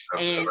hot-headed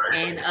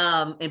and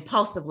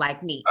impulsive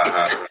like me.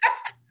 All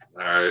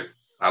right.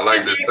 I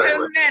like this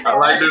segue.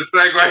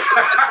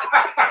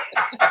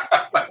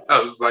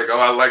 I was like, oh,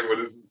 I like where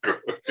this is going.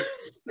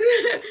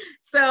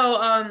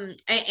 So,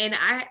 and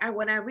I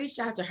when I reached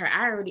out to her,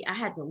 I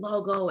had the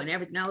logo and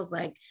everything. I was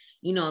like,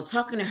 you know,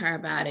 talking to her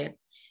about it.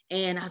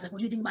 And I was like, what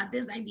do you think about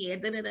this idea?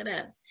 Da, da, da,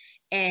 da.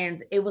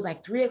 And it was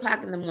like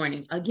 3:00 in the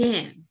morning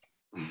again.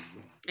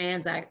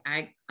 And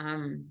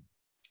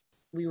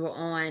we were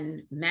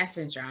on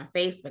Messenger, on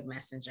Facebook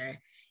Messenger.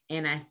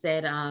 And I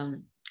said, I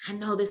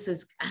know this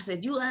is, I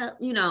said,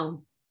 you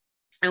know,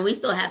 and we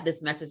still have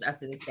this message up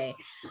to this day.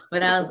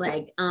 But I was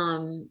like,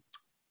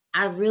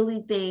 I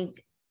really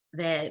think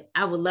that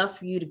I would love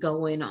for you to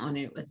go in on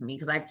it with me,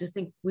 because I just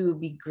think we would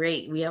be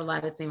great. We have a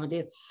lot of the same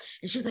ideas.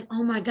 And she was like,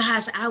 oh my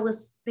gosh, I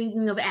was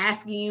thinking of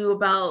asking you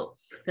about,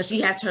 because she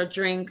has her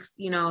drinks,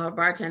 you know, her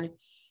bartender.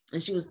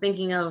 and she was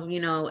thinking of,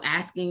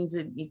 asking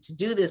to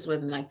do this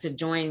with me, like to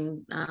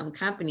join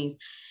companies.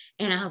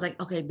 And I was like,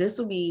 okay, this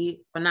will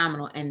be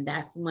phenomenal. And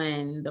that's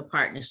when the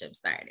partnership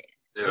started.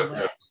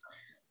 Yeah.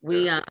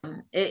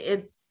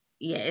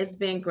 It's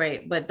been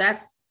great, but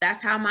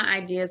that's how my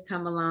ideas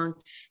come along.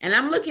 And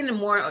I'm looking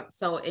more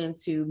so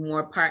into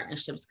more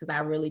partnerships because I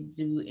really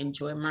do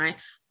enjoy mine,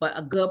 but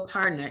a good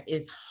partner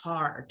is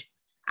hard.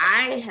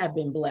 I have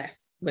been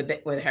blessed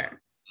with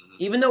her.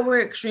 Even though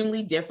we're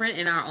extremely different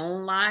in our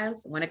own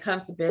lives, when it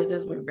comes to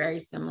business, we're very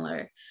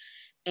similar.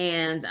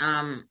 And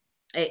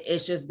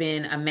it's just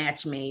been a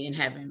match made in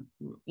heaven,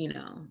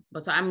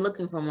 But so I'm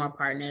looking for more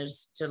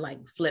partners to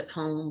like flip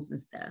homes and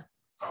stuff.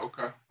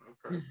 Okay.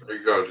 There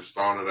you go. Just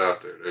throwing it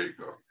out there. There you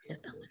go.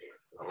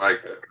 I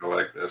like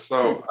that.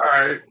 So, all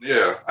right.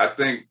 Yeah, I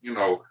think,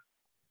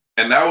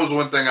 and that was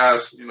one thing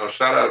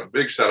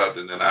big shout out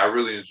to Nina. I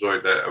really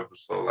enjoyed that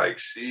episode. Like,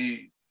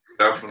 she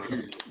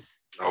definitely,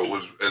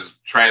 was as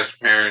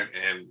transparent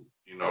and,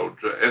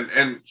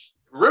 and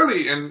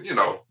really, and,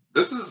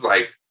 this is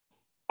like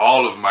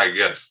all of my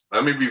guests.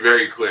 Let me be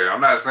very clear.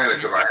 I'm not saying it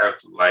because I have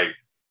to,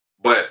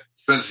 but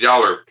since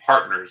y'all are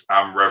partners,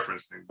 I'm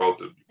referencing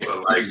both of you.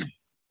 But,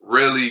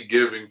 really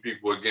giving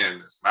people,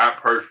 again, it's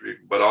not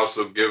perfect, but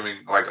also giving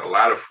like a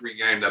lot of free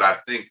game that I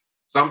think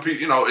some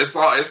people, it's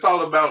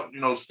all about,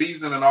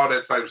 season and all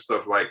that type of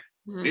stuff. Like,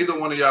 neither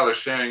one of y'all are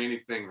sharing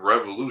anything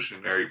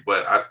revolutionary,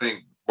 but I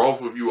think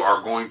both of you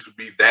are going to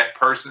be that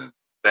person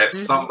that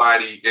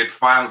somebody,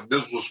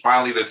 this was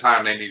finally the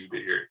time they needed to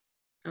hear it.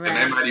 Right. And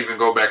they might even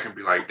go back and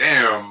be like,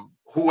 damn,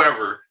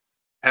 whoever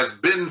has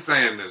been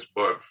saying this,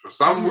 but for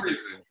some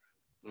reason,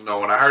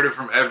 when I heard it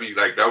from Evie,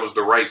 like, that was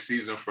the right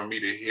season for me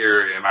to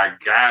hear it, and I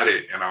got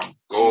it, and I'm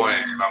going,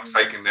 and I'm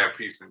taking that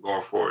piece and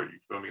going forward. You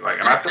feel me? Like,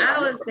 and I think I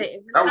would say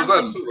that was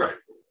us too, right?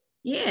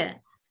 Yeah.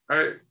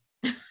 Right.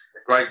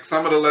 Like,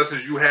 some of the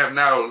lessons you have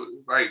now,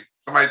 like,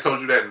 somebody told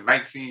you that in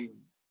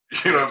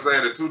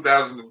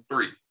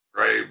 2003,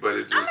 right? But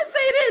it just, I'm gonna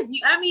say this.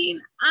 I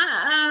mean,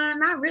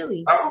 not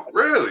really. Oh,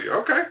 really?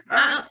 Okay.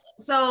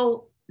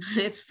 So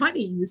it's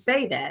funny you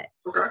say that.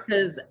 Okay.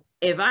 Because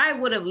if I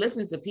would have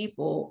listened to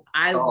people,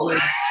 I would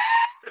have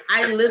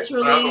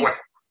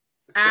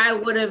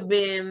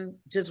been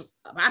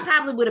I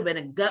probably would have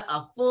been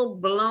a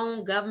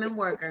full-blown government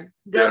worker.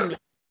 Government.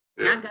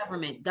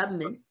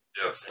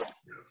 Yes.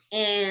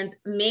 And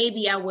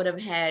maybe I would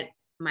have had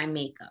my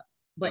makeup.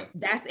 But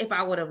that's if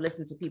I would have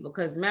listened to people.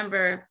 Because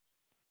remember,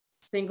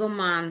 single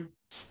mom,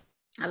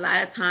 a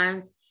lot of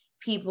times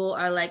people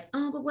are like,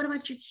 oh, but what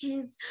about your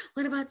kids?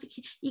 What about the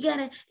kids?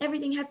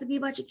 Everything has to be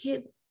about your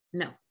kids.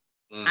 No.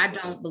 I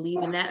don't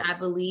believe in that. I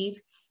believe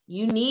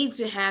you need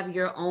to have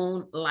your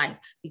own life,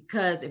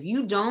 because if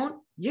you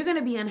don't, you're going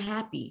to be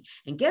unhappy.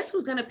 And guess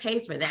who's going to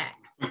pay for that?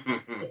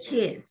 The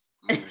kids.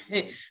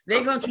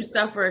 They're going to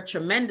suffer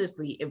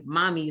tremendously if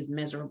mommy is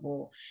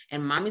miserable,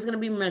 and mommy's going to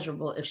be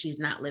miserable if she's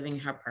not living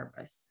her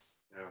purpose.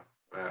 Yeah.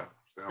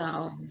 Said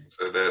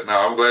that. No,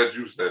 I'm glad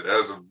you said that.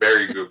 That's a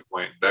very good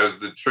point. There's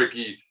the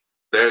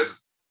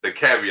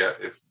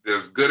caveat. If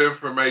there's good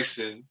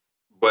information,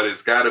 but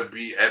it's got to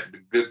be at the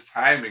good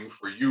timing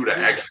for you to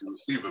actually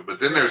receive it. But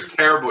then there's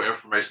terrible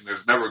information.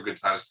 There's never a good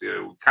time to see it.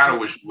 We kind of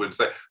wish you wouldn't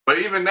say. But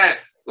even that,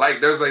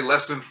 like, there's a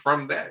lesson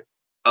from that.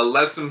 A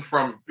lesson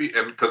from,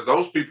 and because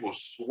those people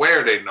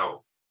swear they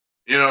know.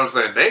 You know what I'm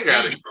saying? They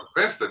got it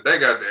convinced that they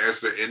got the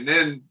answer. And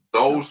then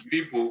those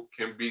people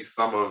can be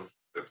some of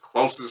the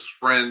closest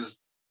friends,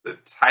 the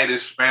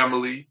tightest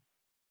family.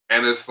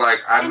 And it's like,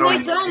 I know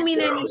you don't mean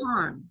any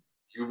harm.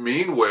 You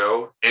mean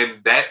well,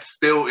 and that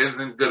still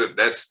isn't good.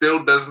 That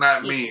still does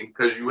not mean,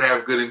 because you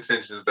have good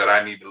intentions, that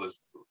I need to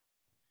listen to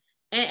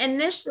it. And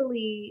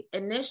initially,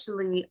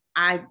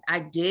 I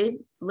did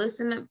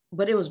listen,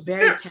 but it was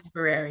very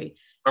temporary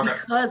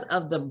because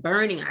of the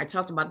burning. I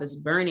talked about this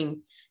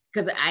burning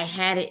because I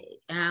had it,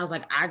 and I was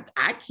like,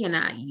 I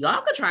cannot.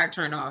 Y'all could try to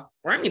turn it off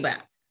for anybody.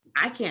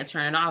 I can't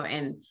turn it off,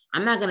 and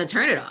I'm not going to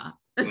turn it off.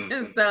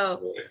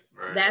 So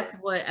that's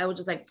what I was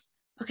just like.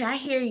 Okay, I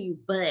hear you,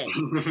 but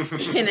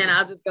and then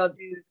I'll just go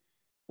do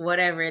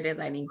whatever it is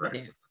I need to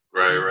do.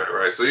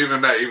 Right. So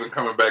even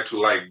coming back to,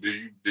 like,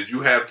 did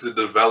you have to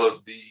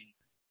develop the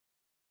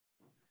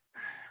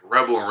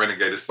rebel and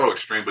renegade? It's so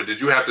extreme, but did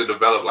you have to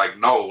develop, like,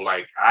 no,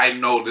 like, I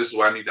know this is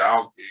what I need to.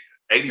 I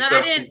didn't do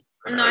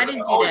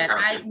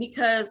that.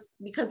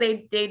 Because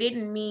they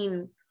didn't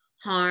mean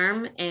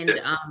harm,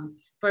 and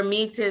for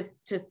me to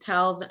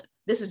tell them,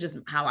 this is just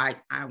how I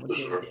would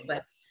do it,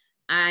 but.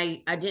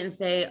 I didn't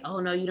say,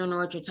 oh, no, you don't know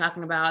what you're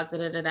talking about. Da,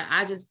 da, da, da.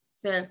 I just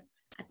said,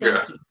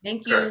 thank you.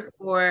 Thank you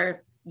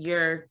for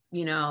your,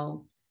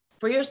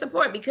 for your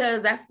support,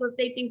 because that's what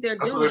they think they're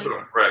doing.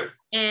 Right.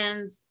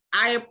 And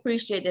I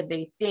appreciate that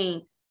they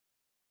think,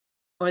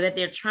 or that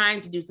they're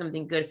trying to do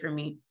something good for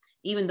me,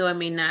 even though it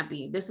may not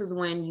be. This is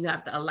when you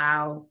have to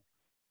allow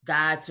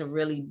God to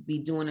really be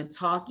doing the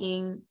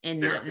talking and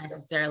not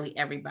necessarily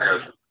everybody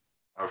else.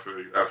 I feel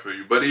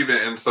you. But even,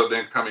 and so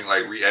then coming,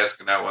 like,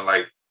 re-asking that one,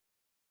 like,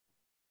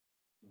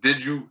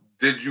 did you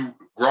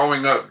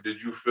growing up,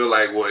 did you feel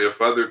like, well, if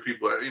other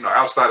people, you know,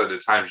 outside of the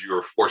times you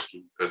were forced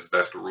to, because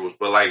that's the rules,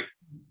 but like,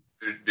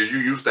 did you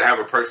used to have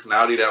a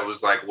personality that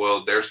was like,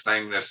 well, they're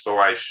saying this, so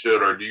I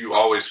should, or do you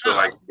always feel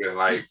like you've been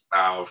like,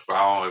 nah, if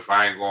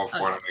I ain't going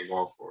for it, I ain't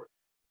going for it?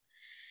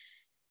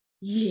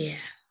 Yeah.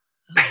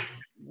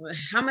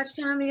 How much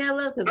time you got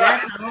left? Because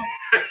that's all.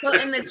 So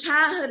in the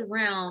childhood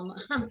realm,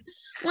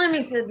 let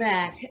me sit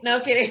back.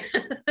 No kidding.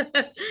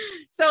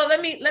 So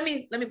let me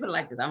put it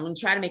like this. I'm gonna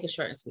try to make it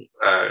short and sweet.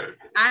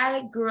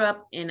 I grew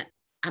up in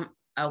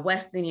a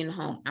West Indian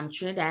home. I'm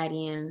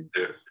Trinidadian.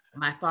 Yeah.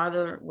 My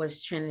father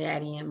was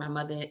Trinidadian. My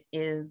mother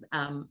is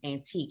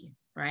Antiguan,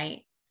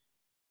 right?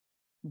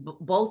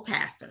 Both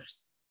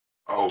pastors.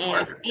 Oh,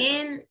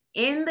 and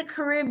in the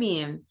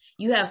Caribbean,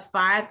 you have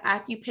 5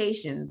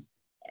 occupations.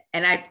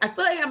 And I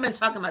feel like I've been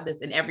talking about this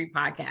in every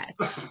podcast,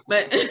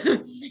 but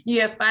you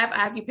have 5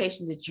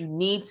 occupations that you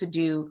need to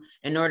do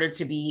in order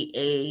to be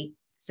a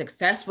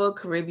successful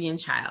Caribbean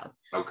child.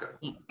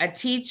 Okay. A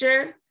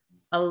teacher,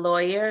 a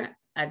lawyer,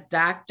 a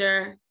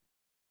doctor,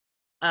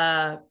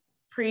 a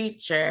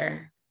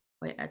preacher.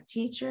 Wait, a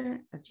teacher,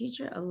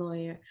 a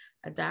lawyer,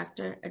 a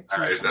doctor, a teacher.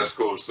 All right, that's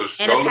cool. So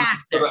go listen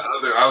to the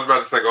other. I was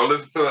about to say, go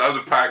listen to the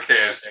other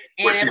podcast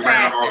where she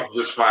ran off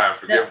just fine.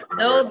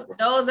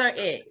 Those are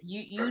it.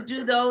 You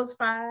do those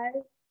 5,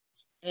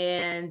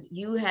 and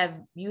you have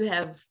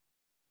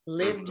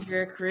lived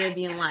your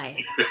Caribbean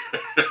life,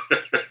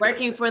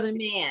 working for the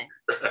man.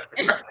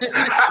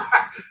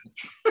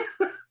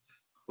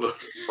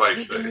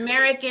 The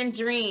American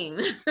dream.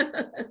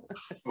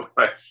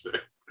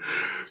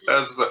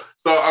 That's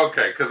so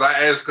okay, because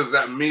I asked, because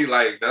that me,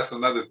 like, that's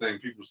another thing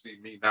people see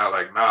me now,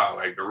 like, nah,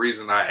 like the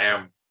reason I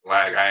am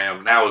like I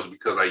am now is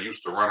because I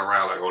used to run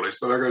around like, oh, they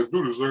said I gotta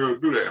do this, I gotta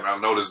do that, and I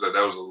noticed that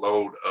was a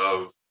load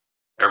of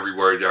every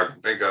word y'all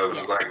can think of. And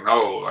it's like,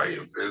 no, like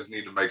this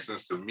need to make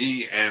sense to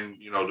me and,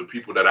 you know, the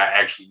people that I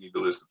actually need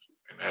to listen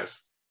to, and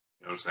that's,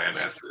 you know what I'm saying,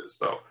 that's it.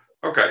 So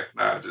okay,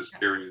 nah, just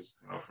curious,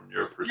 you know, from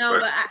your perspective. No,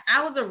 but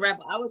I was a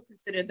rebel. I was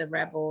considered the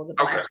rebel, the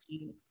black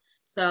sheep.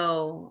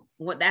 So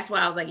that's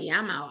why I was like, yeah,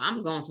 I'm out.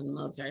 I'm going to the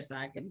military so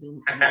I can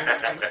do.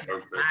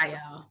 Bye,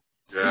 y'all.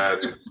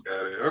 Got it.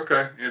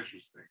 Okay,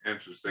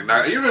 interesting.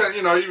 Now,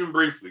 even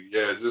briefly,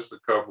 yeah, just a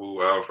couple.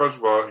 First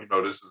of all, you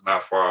know, this is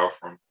not far off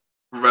from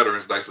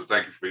Veterans Day, so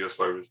thank you for your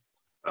service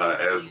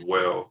as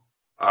well.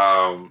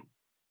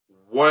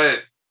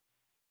 What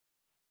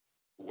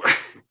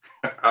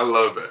I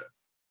love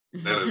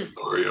that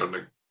story on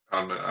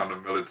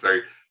the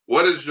military.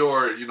 What is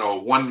your,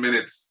 1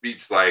 minute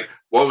speech like?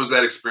 What was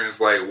that experience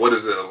like? What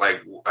is it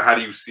like? How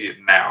do you see it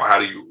now?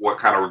 What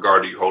kind of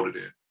regard do you hold it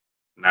in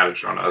now that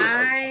you're on the other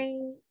side?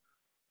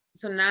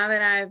 So now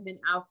that I've been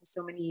out for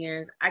so many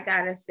years, I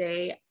gotta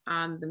say,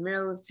 the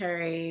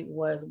military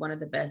was one of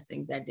the best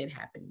things that did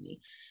happen to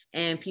me.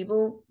 And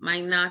people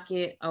might knock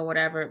it or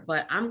whatever,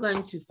 but I'm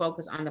going to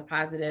focus on the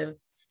positive.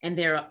 And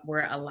there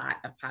were a lot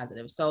of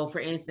positives. So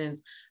for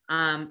instance,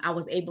 I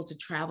was able to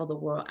travel the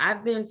world.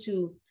 I've been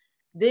to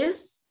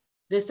this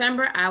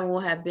December, I will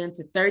have been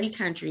to 30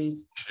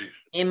 countries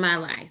in my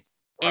life.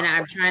 Wow. And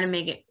I'm trying to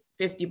make it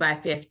 50 by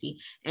 50.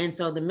 And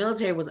so the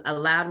military was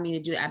allowed me to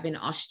do it. I've been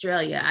to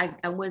Australia.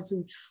 I went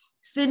to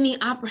Sydney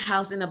Opera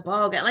House in a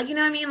ball game. Like, you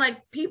know what I mean?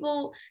 Like,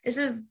 people, this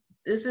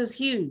is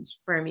huge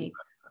for me.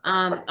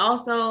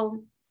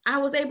 Also, I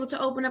was able to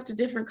open up to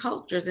different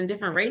cultures and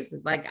different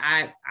races. Like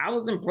I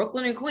was in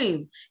Brooklyn and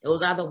Queens. It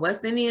was either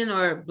West Indian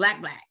or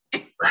black,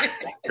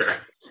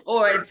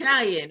 or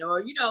Italian,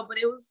 or, but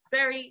it was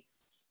very,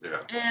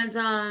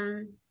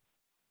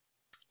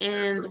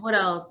 and what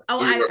else?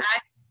 Oh,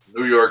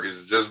 New York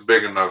is just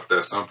big enough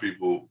that some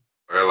people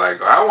are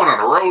like, I went on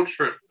a road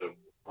trip to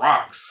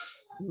Bronx.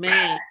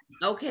 Man,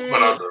 okay.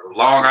 Went on to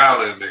Long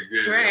Island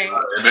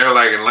and they're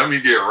like, and let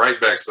me get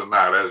right back. So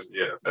that's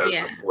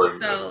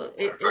important. So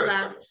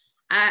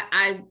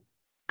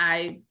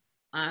I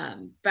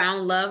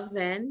found love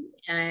then,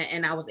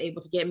 and I was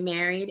able to get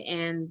married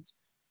and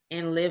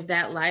live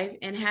that life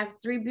and have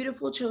 3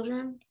 beautiful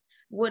children.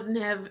 Wouldn't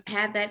have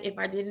had that if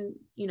I didn't,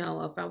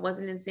 if I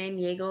wasn't in San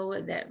Diego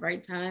at that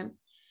right time.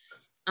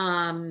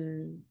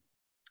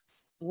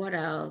 What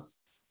else?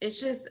 It's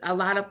just a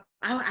lot of,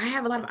 I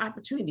have a lot of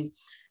opportunities.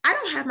 I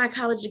don't have my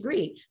college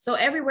degree. So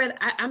everywhere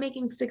I'm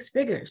making 6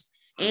 figures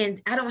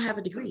and I don't have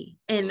a degree.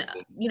 And,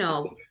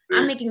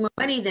 I'm making more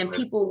money than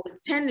people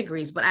with 10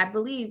 degrees. But I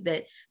believe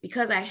that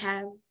because I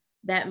have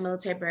that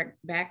military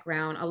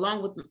background,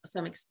 along with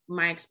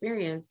my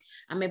experience,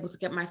 I'm able to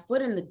get my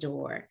foot in the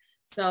door.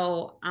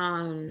 So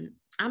I'm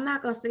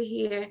not going to sit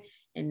here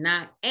and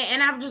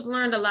I've just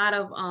learned a lot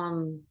of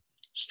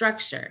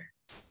structure,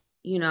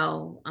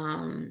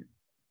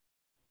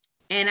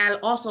 and I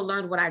also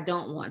learned what I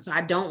don't want. So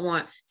I don't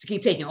want to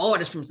keep taking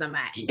orders from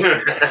somebody.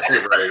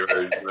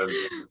 right.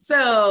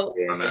 So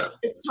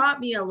it's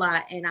taught me a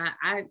lot, and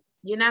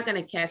you're not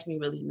going to catch me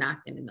really not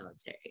in the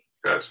military.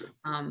 Gotcha.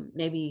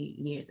 Maybe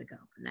years ago,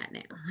 but not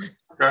now.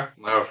 Okay.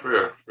 No,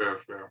 fair.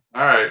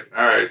 All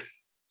right.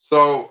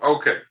 So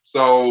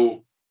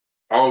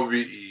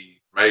OBE,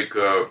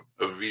 makeup,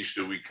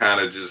 Evisha, we kind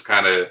of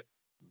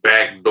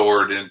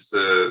backdoored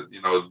into,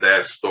 you know,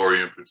 that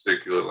story in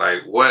particular.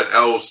 Like, what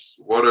else?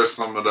 What are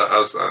some of the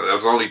us?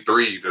 There's only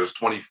 3. There's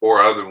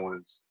 24 other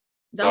ones.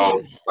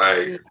 Don't so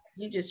like,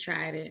 you just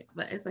tried it,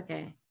 but it's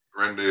okay.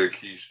 Brenda,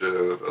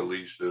 Keisha,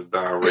 Alicia,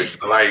 Don,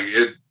 Rachel, like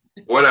it,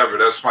 whatever.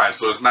 That's fine.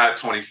 So it's not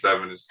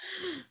 27. It's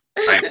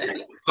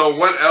 19. So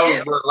what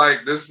else? But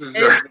like, this is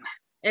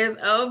it's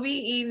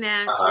OBE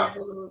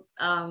Naturals.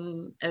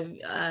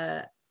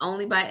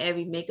 Only by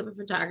Evie, makeup and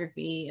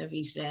photography,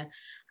 Evisha.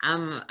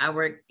 I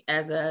work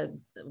as a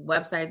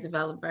website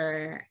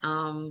developer.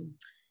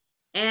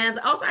 And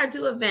also I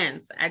do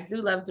events. I do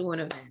love doing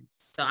events.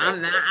 So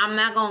I'm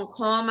not gonna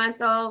call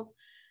myself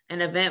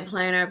an event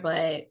planner,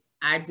 but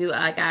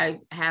I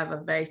have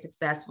a very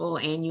successful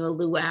annual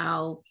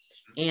luau,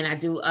 and I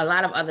do a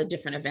lot of other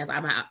different events.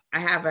 I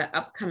have an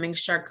upcoming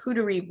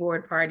charcuterie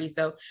board party,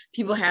 so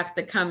people have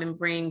to come and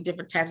bring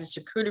different types of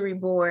charcuterie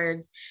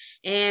boards,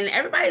 and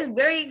everybody's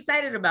very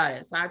excited about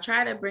it. So I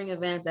try to bring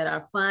events that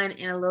are fun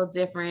and a little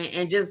different,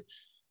 and just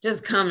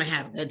come and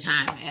have a good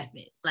time at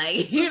it.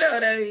 Like, you know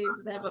what I mean?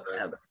 Just have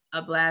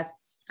a blast.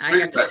 I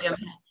got to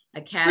a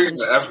cabin.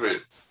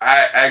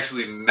 I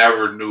actually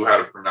never knew how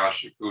to pronounce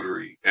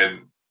charcuterie,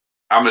 and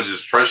I'm gonna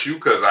just trust you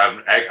because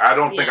I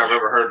don't think I've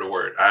ever heard the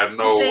word. I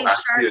know I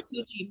see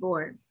it.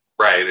 Board.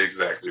 Right,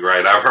 exactly.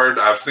 Right.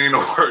 I've seen the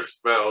word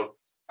spelled.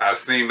 I've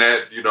seen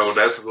that. You know,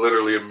 that's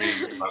literally a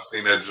meme. I've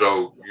seen that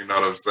joke. You know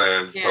what I'm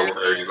saying? Yeah.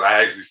 So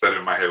I actually said it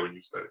in my head when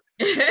you said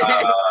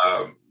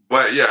it.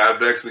 But yeah,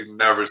 I've actually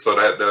never. So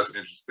that's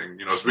interesting.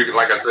 You know, speaking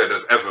like I said,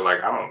 that's effort.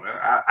 Like I don't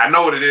know. I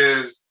know what it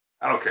is.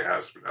 I don't care how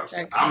it's pronounced.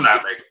 Okay. I'm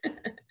not making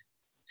it.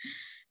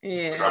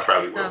 Yeah. I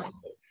probably will.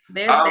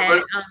 There's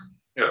that.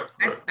 Yeah.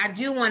 I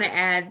do want to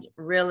add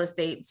real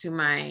estate to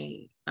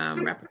my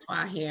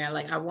repertoire here.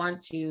 Like I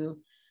want to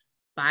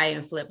buy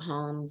and flip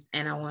homes,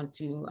 and I want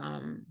to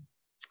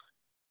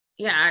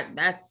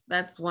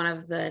that's one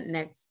of the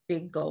next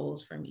big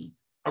goals for me.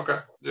 Okay.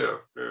 Yeah.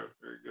 Very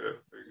good.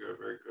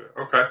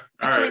 Okay.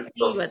 I can't see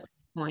you at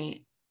this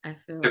point. I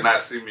feel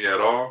cannot see me at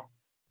all.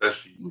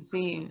 That's you. I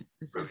see you.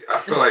 I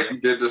feel like you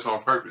did this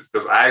on purpose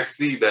because I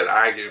see that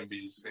I can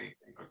be seen.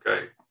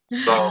 Okay.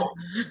 So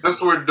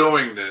since we're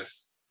doing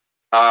this,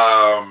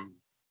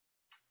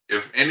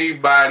 if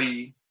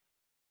anybody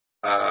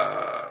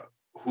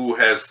who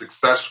has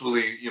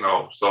successfully, you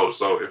know, so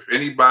if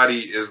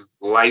anybody is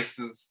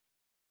licensed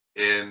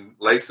in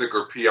LASIK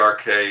or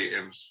PRK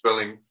and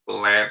spelling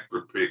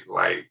philanthropic,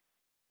 like,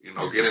 you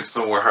know, get in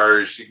some with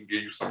her, she can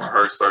give you some of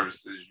her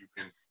services. You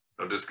can,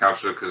 you know, discount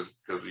her because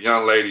the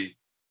young lady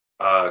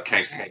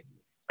can't see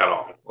at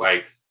all.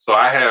 Like, so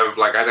I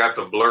got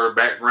the blur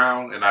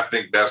background, and I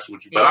think that's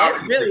what you. Yeah,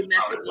 it's really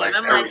messing me up.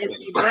 I'm like, is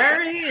he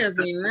blurry? Is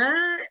he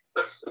not?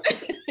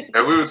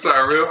 And we were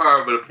trying real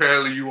hard, but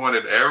apparently you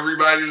wanted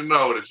everybody to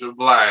know that you're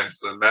blind.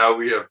 So now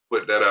we have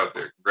put that out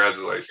there.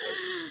 Congratulations.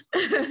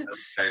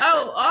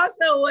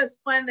 Also, what's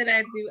fun that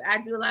I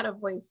do a lot of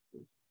voices.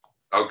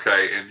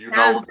 Okay, and you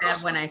sounds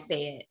bad when I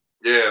say it.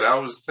 Yeah, that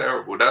was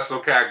terrible. That's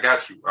okay. I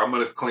got you. I'm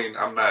gonna clean.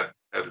 I'm not.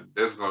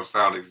 This is gonna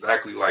sound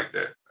exactly like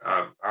that.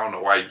 I don't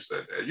know why you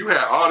said that. You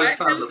had all this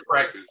time to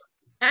practice.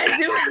 I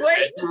do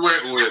voices. You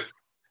went with,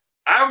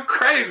 I'm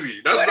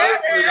crazy. That's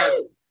not.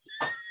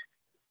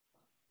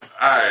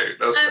 All right.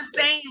 I'm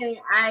saying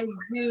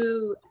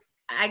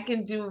I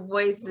can do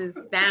voices,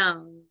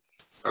 sounds.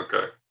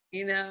 Okay.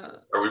 You know.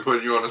 Are we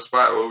putting you on the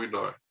spot? What are we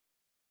doing?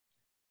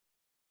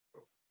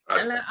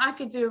 I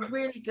could do a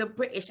really good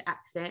British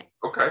accent.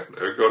 Okay,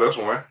 there you go. That's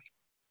one.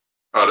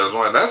 Oh, that's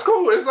one. That's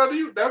cool. It's up to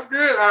you. That's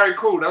good. All right,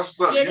 cool. That's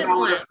what's up. Yeah, just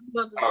one.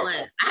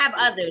 One. I have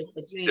others,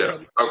 but you ain't.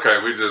 Yeah.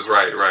 Okay, we just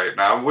right.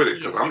 Now I'm with it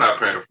because I'm not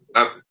paying for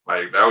nothing.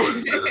 Like that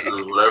was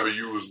just whatever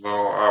you was gonna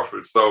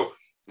offer. So,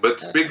 but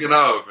speaking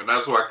of, and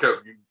that's why I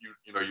kept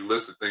you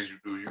listed things you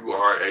do. You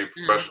are a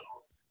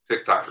professional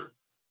TikToker.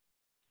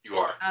 You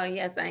are. Oh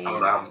yes, I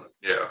am.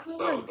 Yeah.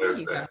 So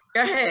there's that.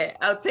 Go ahead.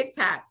 Oh,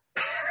 TikTok.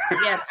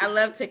 Yes, I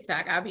love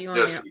TikTok. I'll be on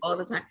there all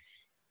the time.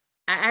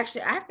 I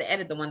have to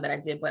edit the one that I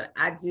did, but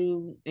I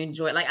do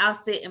enjoy it. Like I'll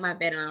sit in my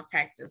bed and I'll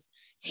practice.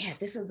 Yeah,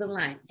 this is the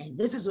line, and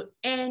this is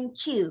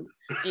NQ.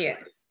 Yeah,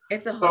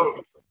 it's a whole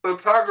thing. So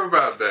talk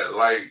about that.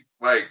 Like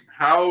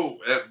how?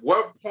 At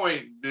what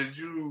point did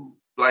you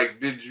say,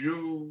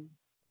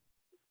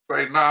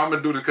 nah, I'm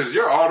gonna do this? Because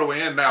you're all the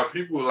way in now.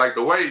 People like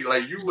the way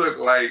you look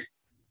like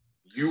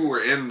you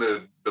were in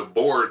the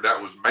board that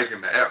was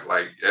making the app.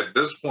 Like at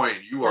this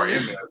point, you are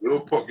in there. You'll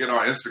get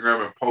on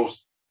Instagram and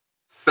post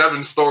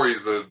 7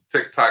 stories of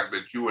TikTok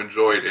that you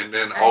enjoyed, and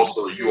then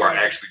also you are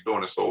actually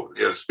doing it. So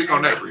yeah, speak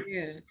on that.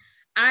 Yeah,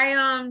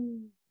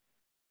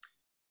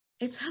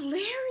 it's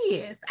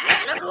hilarious.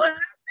 I don't know.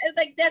 It's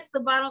like that's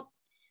the bottom.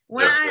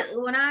 When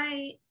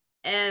I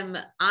am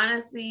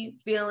honestly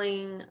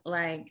feeling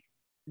like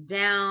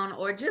down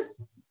or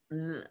just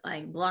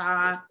like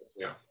blah.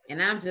 Yeah.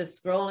 And I'm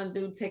just scrolling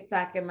through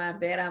TikTok in my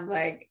bed. I'm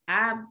like,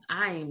 I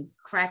am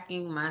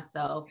cracking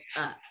myself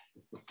up.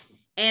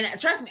 And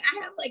trust me,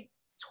 I have like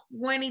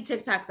 20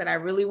 TikToks that I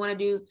really want to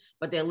do,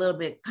 but they're a little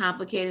bit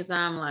complicated. So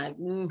I'm like,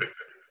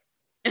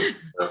 Yeah.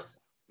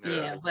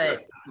 Yeah,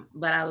 but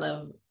I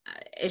love.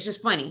 It's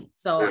just funny.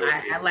 So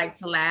I like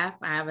to laugh.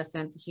 I have a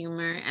sense of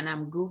humor, and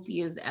I'm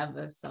goofy as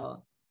ever.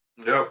 So.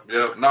 Yep.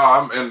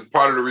 No, and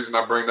part of the reason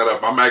I bring that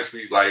up, I'm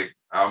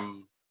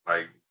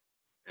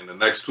in the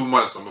next 2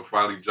 months, I'm gonna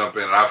finally jump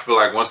in, and I feel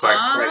like once I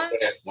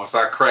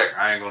crack,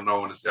 I ain't gonna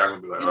know when it's y'all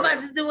gonna be like, you about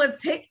to do a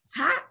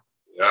TikTok?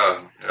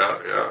 Yeah.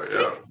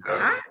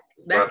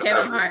 That's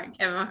Kevin Hart.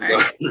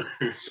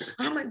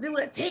 I'm gonna do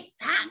a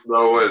TikTok.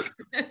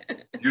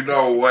 You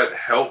know what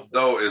helped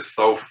though is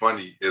so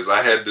funny is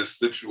I had this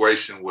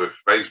situation with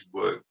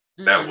Facebook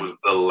that was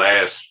the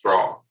last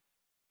straw.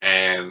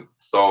 And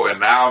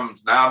now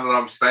that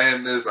I'm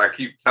saying this, I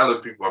keep telling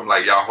people, I'm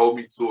like, y'all hold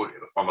me to it.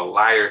 If I'm a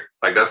liar,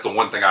 like that's the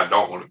one thing I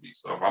don't want to be.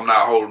 So if I'm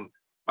not holding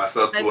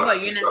myself to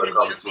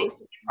it,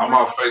 I'm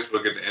off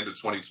Facebook at the end of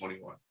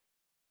 2021.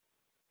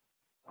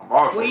 I'm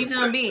off. Where are you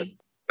gonna be?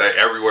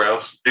 Everywhere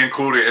else,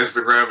 including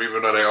Instagram,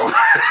 even though they own.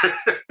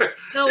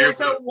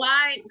 So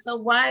why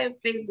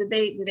did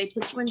they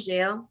put you in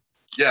jail?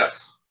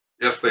 Yes,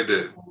 they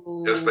did.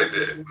 Yes, they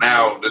did.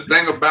 Now the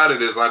thing about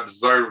it is, I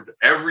deserved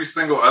every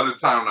single other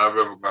time that I've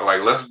ever been.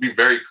 Like, let's be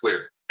very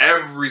clear.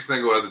 Every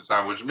single other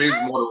time, which means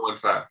more than one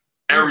time.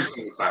 Every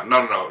single time.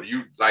 No.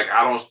 You like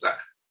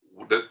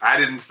I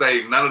didn't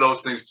say none of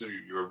those things to you.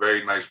 You're a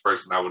very nice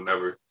person. I would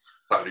never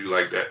talk to you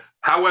like that.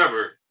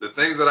 However, the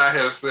things that I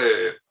have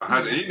said,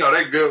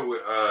 they're good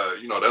with,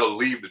 they'll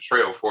leave the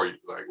trail for you.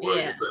 Like, well,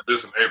 you said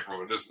this in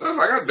April and this. I was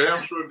like, I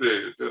damn sure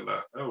did, didn't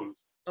I? That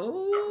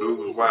dude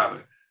was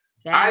wilding.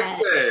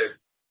 I said,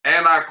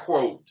 and I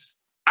quote,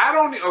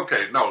 and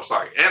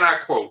I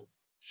quote,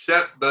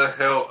 shut the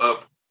hell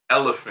up,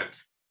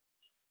 elephant.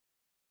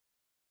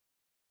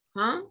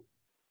 Huh?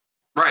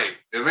 Right.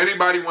 If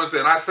anybody wants to,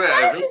 and I said,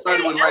 if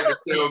anybody would like to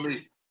tell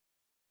me,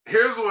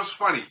 here's what's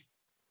funny.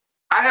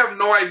 I have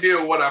no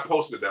idea what I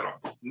posted that on.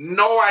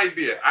 No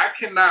idea. I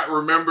cannot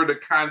remember the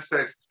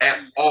context at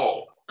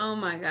all. Oh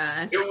my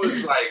gosh. It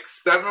was like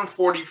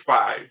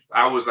 7:45.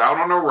 I was out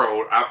on the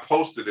road. I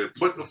posted it,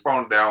 put the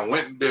phone down,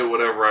 went and did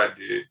whatever I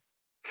did.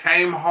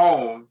 Came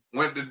home,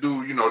 went to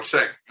do,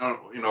 check,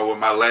 with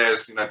my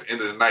last, at the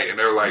end of the night. And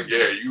they were like,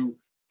 yeah, you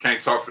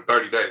can't talk for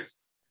 30 days.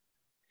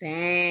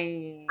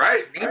 Dang.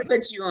 Right? They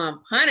put you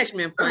on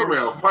punishment,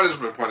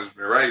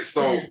 right?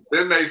 So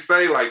then they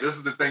say, like, this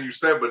is the thing you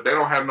said, but they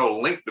don't have no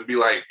link to be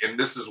like, and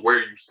this is where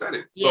you said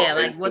it. Yeah,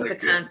 so, like, what's the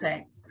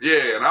context?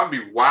 Yeah, and I'll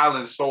be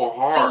wilding so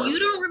hard. And you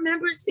don't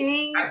remember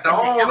seeing I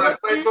don't. I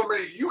say so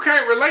many. You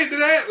can't relate to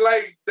that?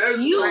 Like, that's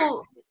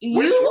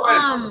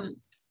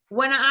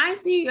when I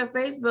see your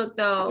Facebook,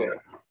 though,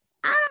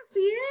 I don't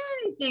see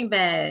anything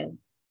bad.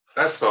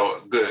 That's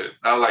so good.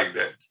 I like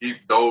that.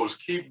 Keep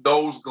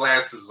those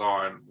glasses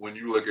on when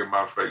you look at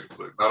my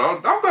Facebook. No,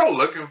 don't go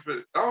looking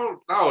for.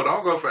 Don't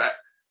go for that.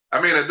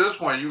 I mean, at this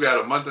point, you got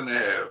a month and a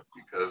half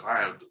because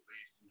I am deleting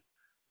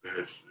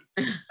that shit.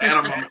 And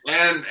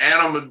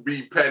I'm gonna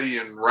be petty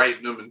and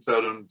write them and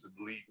tell them to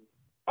delete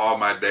all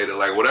my data,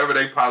 like whatever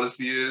their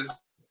policy is.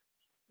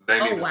 They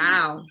need to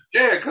delete.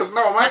 Yeah, because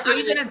are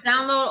you gonna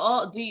download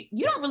all?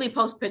 You don't really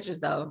post pictures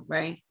though,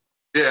 right?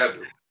 Yeah, I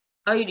do.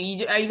 Are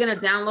you gonna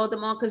download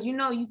them all? Because you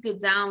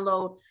could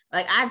download.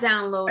 Like I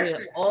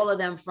downloaded all of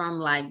them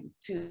from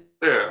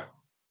Yeah,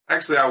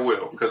 actually I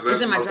will because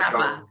it's in my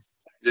Dropbox.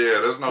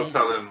 There's no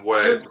telling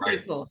what. It was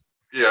pretty cool.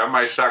 Yeah, I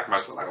might shock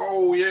myself. Like,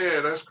 oh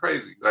yeah, that's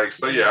crazy. Like,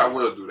 so yeah, I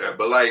will do that.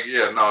 But like,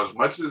 as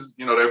much as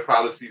their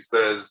policy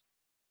says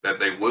that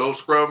they will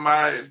scrub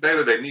my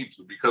data, they need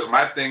to, because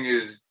my thing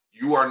is,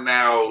 you are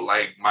now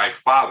like my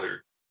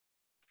father,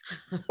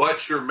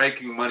 but you're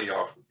making money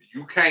off of me.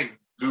 You can't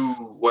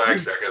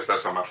actually, I guess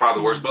that's how my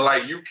father works. But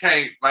like, you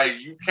can't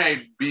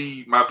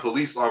be my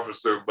police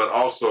officer, but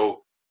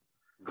also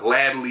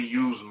gladly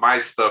use my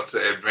stuff to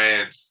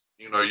advance,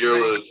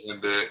 your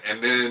agenda,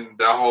 and then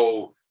the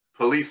whole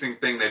policing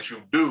thing that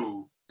you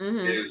do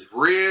is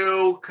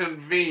real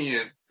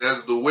convenient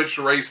as to which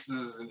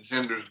races and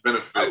genders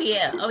benefit.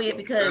 Oh yeah,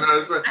 because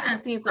I done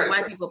seen some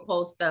white people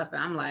post stuff,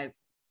 and I'm like,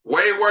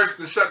 way worse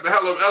than shut the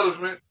hell up,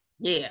 elephant.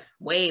 Yeah,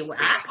 way worse.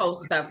 I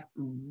post stuff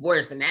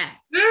worse than that.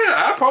 Yeah,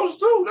 I post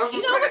too. That's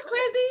what's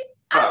crazy?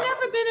 I've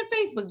never been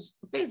in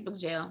Facebook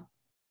jail.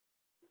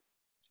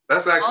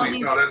 That's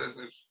actually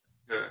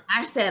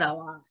I said a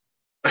lot.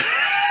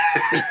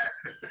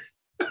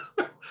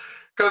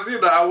 Because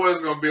I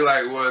was gonna be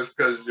like,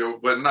 because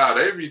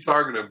they be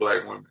targeting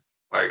Black women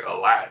like a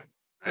lot.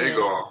 They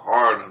go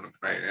hard on the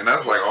paint, and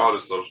that's like all the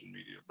social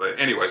media. But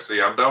anyway, so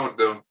I'm done with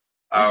them.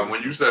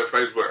 When you said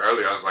Facebook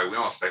earlier, I was like, we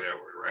don't say that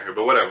word right here,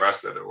 but whatever, I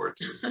said that word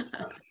too.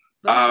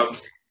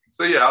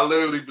 So yeah, I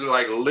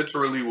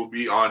literally will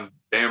be on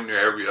damn near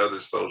every other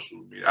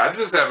social media. I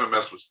just haven't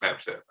messed with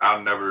Snapchat.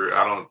 I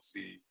don't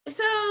see.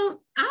 So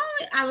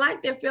I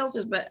like their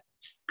filters, but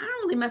I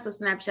don't really mess with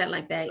Snapchat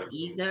like that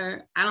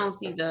either. I don't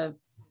see the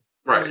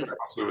right. I don't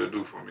see what it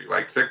do for me.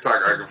 Like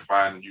TikTok, I can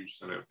find use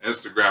in it.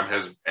 Instagram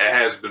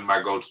has been my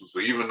go-to. So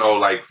even though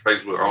like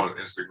Facebook owns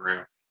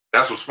Instagram,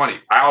 that's what's funny.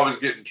 I always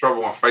get in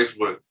trouble on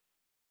Facebook.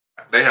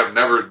 they have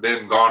never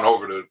then gone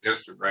over to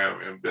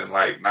Instagram and been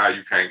like, nah,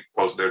 you can't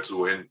post there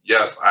too. And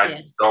yes,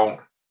 I don't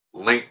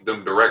link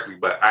them directly,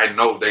 but I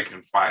know they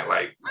can find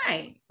like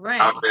right.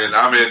 I'm in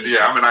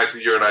IT,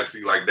 you're in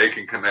IT, like they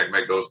can connect,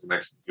 make those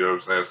connections. You know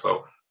what I'm saying?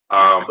 So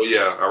but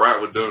yeah, all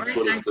right with them,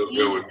 Twitter's still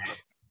good with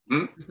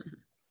me.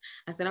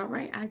 I said, all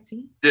right, IT.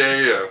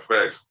 Yeah,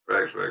 facts.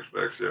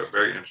 Yeah,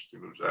 very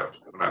interesting new job.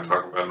 We're not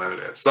talking about none of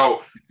that.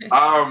 So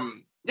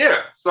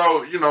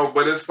so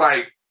but it's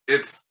like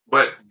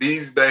but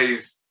these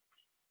days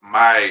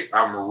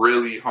I'm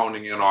really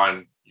honing in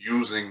on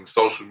using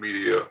social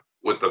media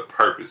with a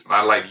purpose. And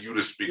I like you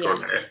to speak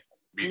on that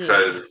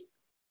because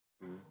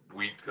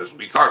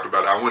we talked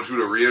about it. I want you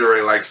to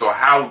reiterate, like, so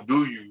how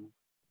do you,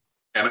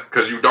 and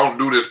because you don't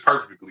do this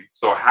perfectly,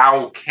 so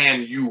how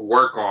can you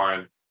work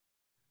on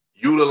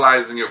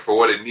utilizing it for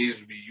what it needs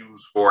to be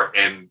used for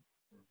and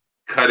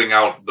cutting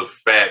out the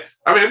fat?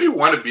 I mean, if you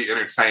want to be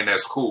entertained,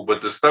 that's cool,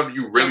 but the stuff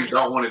you really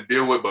don't want to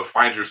deal with but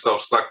find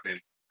yourself sucked in,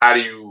 how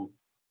do you?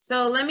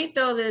 So let me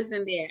throw this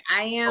in there.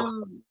 I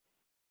am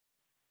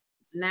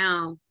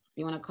now, if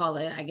you want to call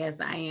it, I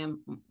guess I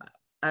am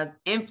an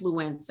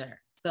influencer.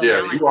 So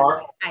yeah, you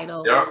are.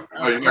 Title. Yeah,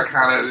 no, you're not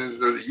kind of.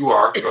 You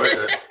are. Go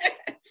ahead.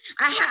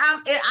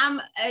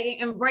 I'm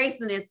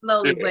embracing it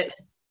slowly, but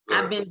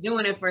I've been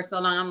doing it for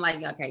so long. I'm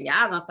like, okay,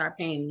 y'all gonna start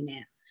paying me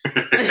now.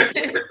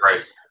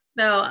 Right.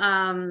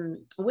 So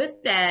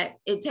with that,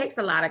 it takes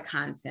a lot of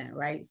content,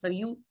 right? So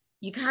you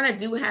kind of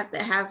do have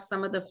to have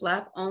some of the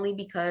fluff, only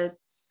because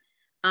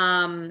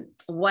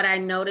what I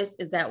notice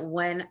is that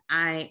when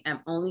I am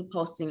only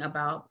posting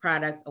about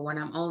products or when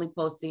I'm only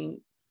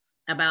posting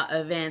about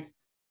events,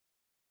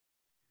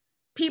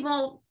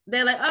 people,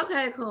 they're like,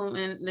 okay, cool.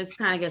 And this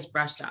kind of gets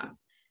brushed off.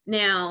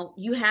 Now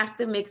you have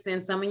to mix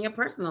in some in your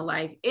personal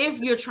life if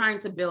you're trying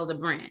to build a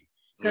brand,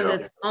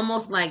 because it's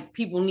almost like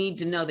people need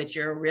to know that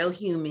you're a real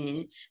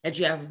human, that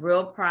you have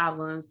real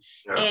problems.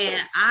 And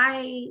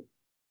I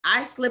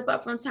slip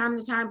up from time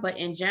to time, but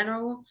in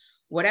general,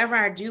 whatever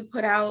I do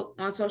put out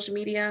on social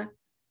media,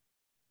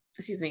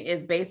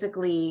 is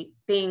basically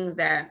things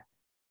that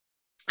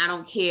I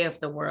don't care if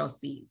the world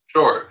sees.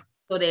 Sure.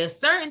 So there's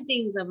certain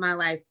things of my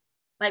life,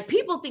 like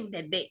people think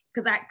that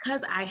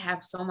because I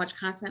have so much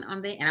content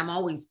on there and I'm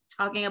always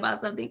talking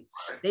about something,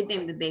 they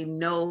think that they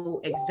know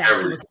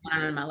exactly what's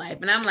going on in my life.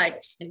 And I'm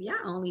like, if y'all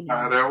only know.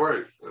 Not how that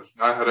works. That's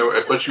not how that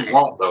works. But you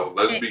won't though.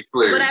 Let's be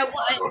clear. But I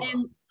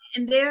want,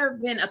 and there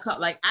have been a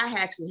couple, like I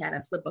actually had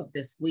a slip up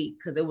this week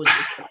because it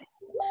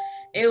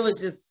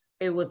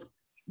was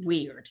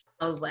weird.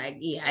 I was like,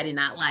 yeah, I did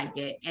not like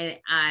it. And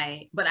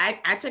I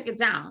took it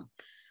down.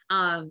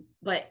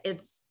 But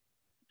it's,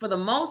 for the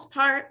most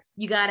part,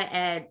 you got to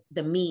add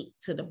the meat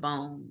to the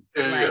bone.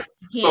 You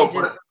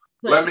can't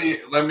let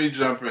me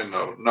jump in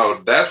though.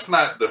 No, that's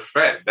not the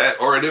fat.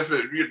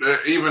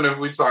 Even if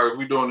we're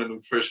doing the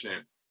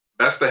nutrition,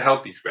 that's the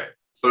healthy fat.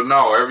 So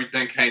no,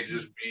 everything can't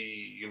just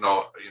be,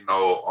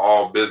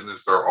 all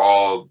business or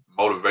all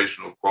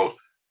motivational quotes.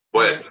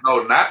 But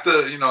no, not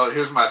the,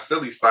 here's my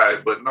silly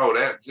side, but no,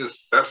 that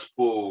just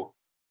cesspool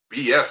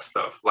BS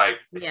stuff. Like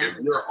if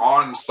you're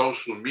on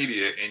social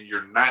media and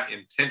you're not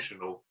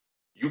intentional,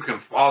 you can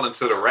fall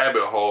into the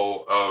rabbit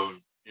hole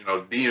of,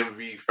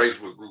 DMV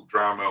Facebook group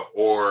drama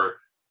or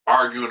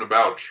arguing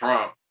about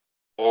Trump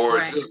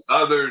or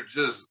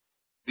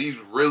these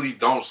really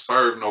don't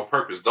serve no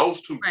purpose.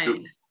 Those two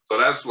do. So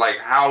that's like,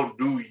 how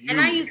do you? And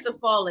I used to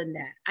fall in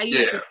that.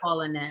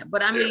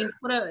 But I mean,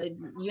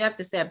 you have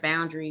to set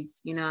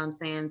boundaries, you know what I'm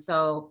saying?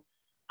 So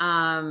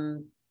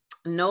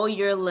know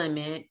your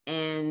limit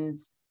and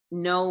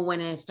know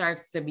when it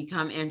starts to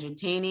become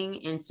entertaining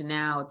into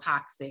now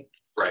toxic.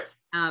 Right.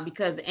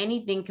 Because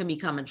anything can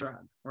become a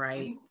drug,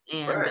 right?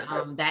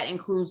 And that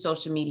includes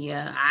social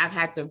media. I've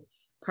had to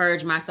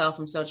purge myself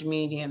from social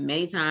media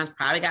many times,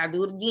 probably got to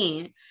do it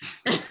again.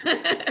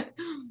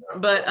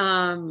 But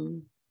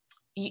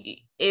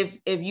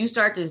if you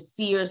start to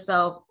see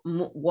yourself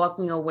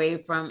walking away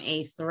from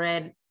a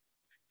thread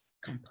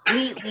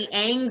completely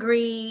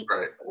angry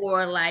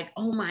or like,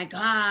 oh my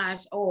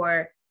gosh,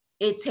 or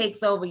it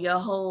takes over your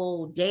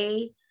whole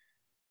day,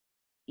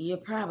 you're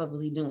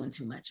probably doing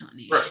too much on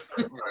it. Right.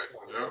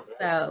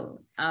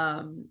 So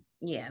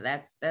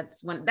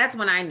that's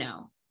when I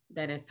know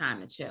that it's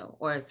time to chill,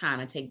 or it's time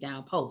to take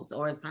down posts,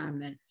 or it's time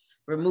to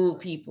remove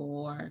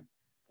people or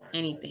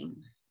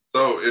anything.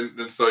 So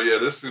this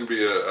is gonna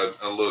be a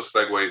little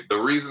segue. The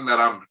reason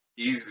that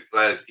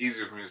it's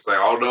easier for me to say,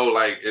 although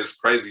like it's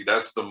crazy,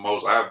 that's the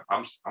most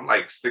I'm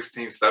like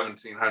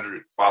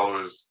 1,700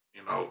 followers,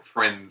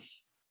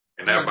 friends.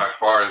 And that by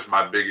far is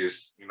my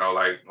biggest,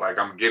 like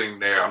I'm getting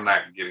there. I'm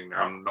not getting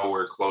there. I'm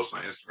nowhere close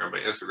on Instagram,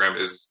 but Instagram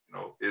is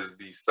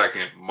the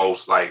second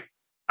most like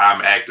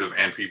I'm active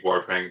and people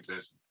are paying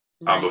attention.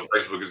 But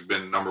Facebook has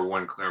been number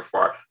one clear and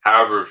far.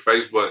 However,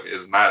 Facebook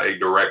is not a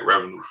direct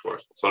revenue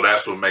source. So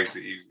that's what makes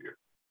it easier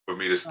for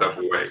me to step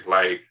away.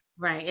 Like,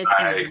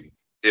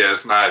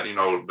 it's not,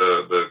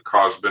 the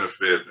cost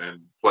benefit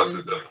and plus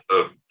the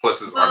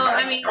pluses are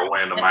not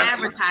weighing the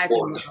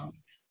advertising.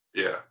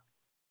 Yeah.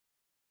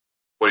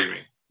 What do you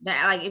mean?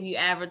 That like if you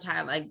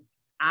advertise, like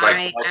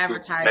I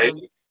advertise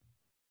on,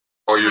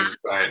 or you're just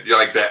saying you're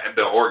like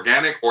the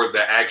organic or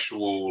the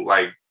actual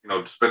like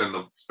spending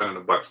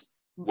the bucks.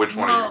 Which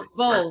one? Are you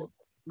both.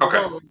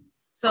 Okay. Both.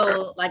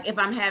 So like if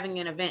I'm having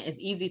an event, it's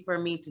easy for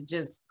me to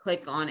just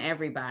click on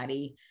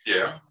everybody.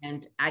 Yeah.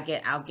 And I'll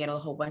get a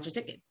whole bunch of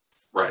tickets.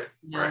 Right.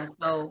 Right.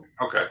 So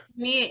okay.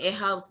 Me, it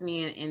helps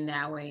me in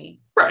that way.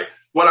 Right.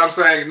 What I'm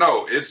saying,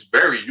 no, it's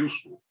very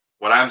useful.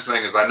 What I'm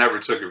saying is I never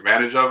took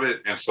advantage of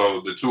it. And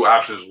so the two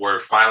options were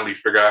finally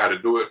figure out how to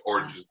do it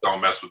or just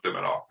don't mess with them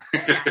at all.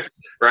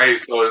 Right.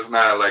 So it's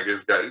not like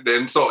it's got,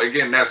 and so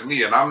again, that's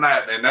me. And I'm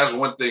not, and that's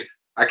one thing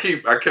I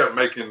kept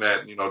making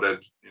that,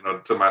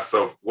 to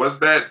myself.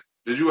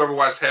 Did you ever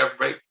watch Half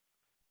Baked?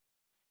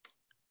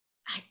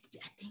 I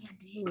think I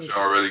did. You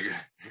don't really,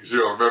 you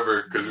don't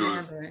remember because you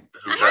was.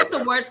 I have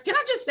the worst. Can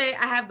I just say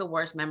I have the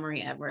worst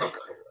memory ever? Okay.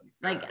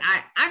 Like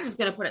I'm just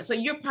gonna put it. So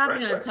you're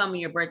probably gonna tell me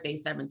your birthday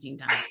 17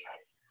 times.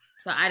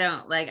 So I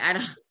don't.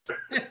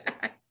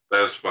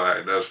 That's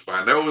fine. That's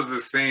fine. There was a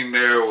scene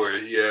there where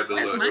he had the.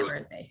 When's my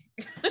birthday?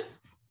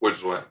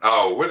 Which one?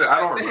 Oh, I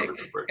don't remember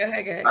the birthday. Go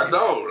ahead. I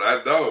don't.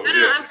 No,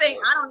 I'm saying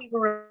I don't even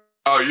remember.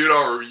 Oh, you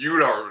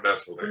don't.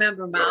 That's what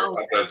remember my own.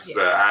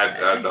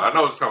 I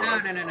know it's coming. No. I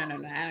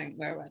don't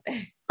worry about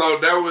that. So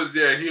there was,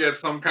 he had he had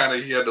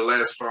the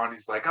last straw and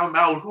he's like, I'm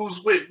out,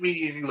 who's with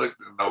me? And he looked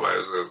at nobody.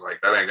 It was like,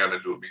 that ain't got to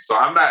do with me. So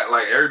I'm not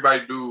like,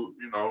 everybody do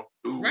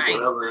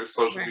whatever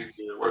social media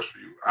works for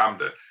you. I'm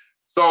done.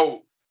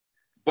 So,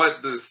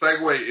 but the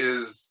segue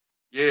is,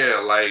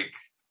 like,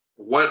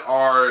 what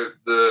are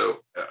the,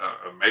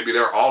 maybe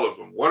they're all of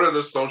them. What are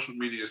the social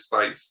media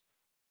sites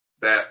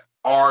that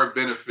are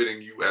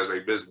benefiting you as a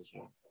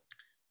businesswoman?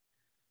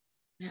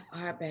 That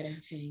are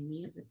benefiting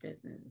me as a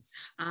business.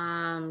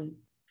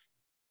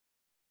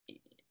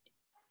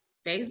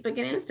 Facebook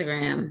and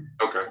Instagram.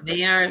 Okay.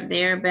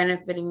 They are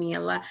benefiting me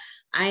a lot.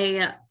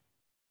 I'm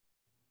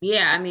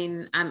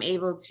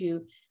able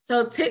to,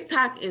 so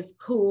TikTok is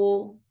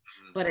cool,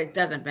 but it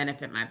doesn't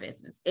benefit my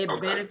business. It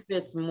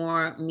benefits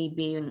more me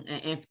being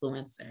an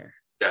influencer.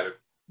 Got it.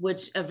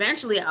 Which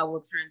eventually I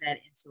will turn that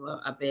into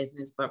a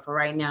business. But for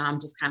right now,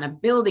 I'm just kind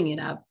of building it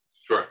up.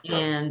 Sure.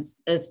 And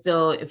it's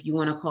still, if you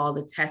want to call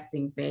the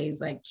testing phase,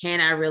 like, can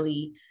I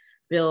really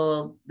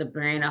build the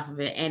brand off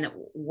of it? And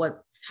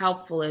what's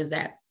helpful is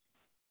that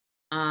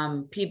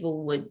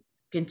people would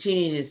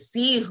continue to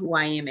see who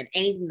I am, and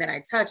anything that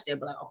I touch, they'll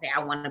be like, okay, I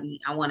want to be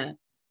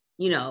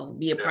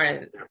a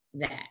part of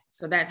that.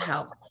 So that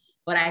helps.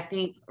 But I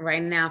think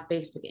right now,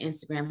 Facebook and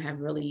Instagram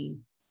have really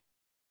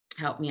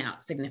helped me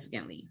out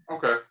significantly.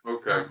 Okay.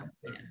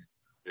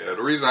 The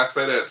reason I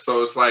say that,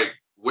 so it's like,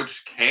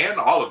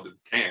 all of them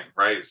can,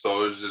 right?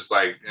 So it's just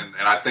like, and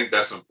I think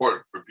that's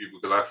important for people,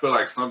 because I feel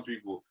like some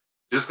people,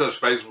 just because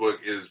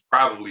Facebook is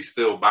probably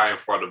still by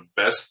far the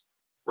best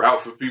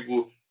route for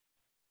people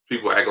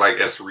act like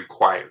that's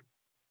required.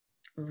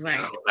 Right.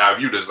 Now,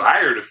 if you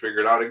desire to figure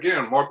it out,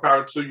 again, more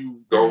power to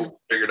you. Go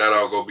figure that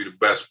out. Go be the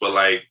best. But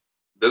like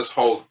this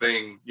whole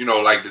thing,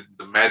 like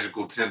the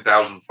magical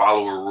 10,000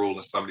 follower rule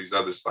and some of these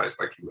other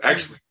sites, like you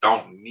actually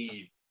don't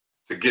need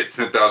to get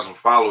 10,000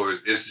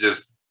 followers. It's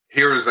just,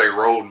 here is a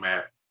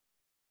roadmap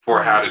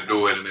for how to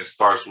do it, and it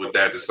starts with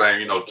that. The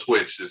same,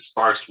 Twitch. It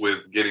starts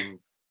with getting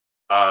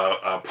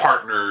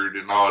partnered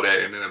and all that,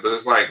 and then but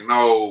it's like,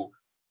 no.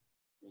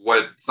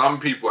 What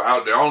some people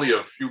out there, only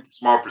a few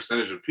small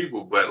percentage of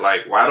people, but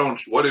like,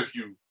 what if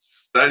you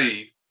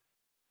study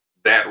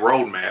that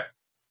roadmap,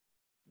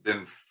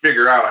 then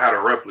figure out how to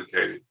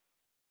replicate it?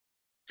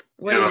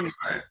 You know what I'm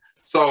saying?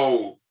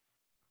 So,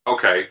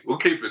 okay, we'll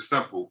keep it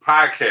simple.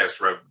 Podcast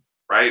revenue,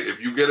 right? If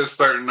you get a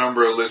certain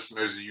number of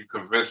listeners and you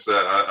convince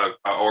a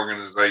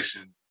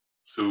organization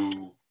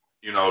to,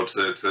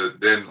 to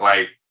then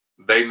like,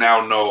 they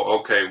now know,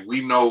 okay,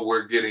 we know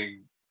we're getting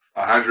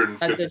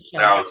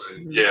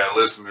 150,000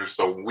 listeners,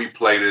 so when we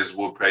play this,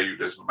 we'll pay you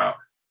this amount.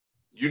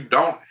 You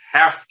don't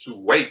have to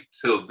wait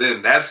till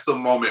then. That's the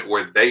moment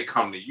where they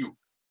come to you.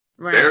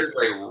 Right.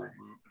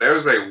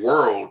 There's a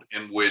world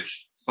in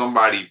which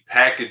somebody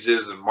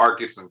packages and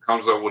markets and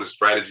comes up with a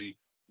strategy,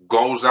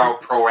 goes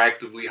out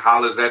proactively,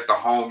 hollers at the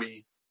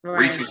homie,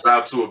 reaches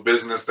out to a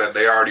business that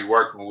they already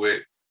working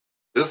with.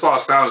 This all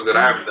sounds good.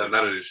 I haven't done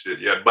none of this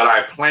shit yet, but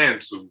I plan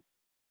to.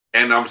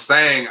 And I'm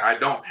saying I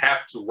don't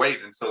have to wait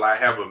until I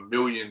have 1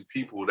 million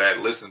people that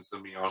listen to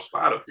me on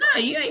Spotify.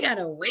 No, you ain't got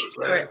to wait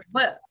for it.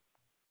 But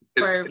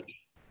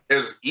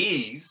there's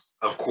ease,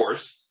 of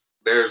course.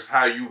 There's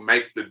how you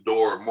make the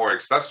door more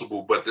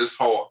accessible. But this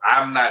whole,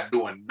 I'm not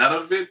doing none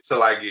of it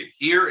till I get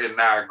here and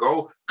now I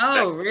go.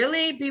 Oh,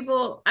 really?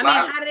 People,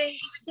 how do they even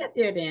get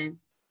there then?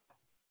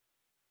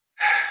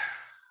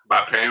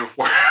 By paying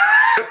for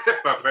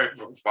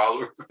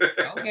followers.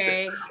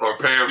 Okay. Or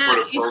paying for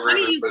the program. It's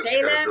funny you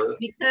say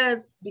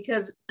that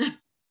because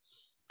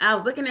I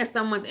was looking at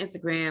someone's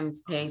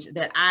Instagram's page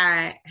that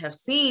I have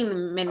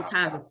seen many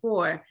times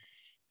before,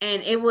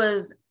 and it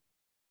was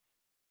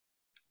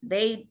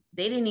they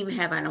didn't even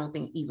have, I don't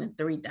think, even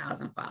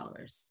 3,000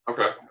 followers.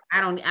 Okay.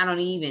 I don't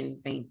even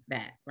think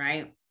that,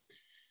 right?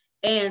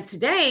 And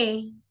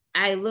today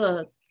I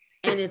look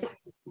and it's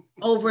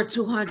over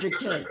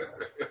 200K.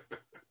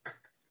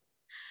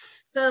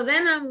 So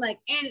then I'm like,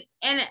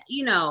 and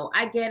you know,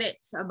 I get it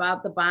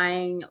about the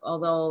buying,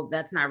 although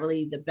that's not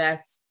really the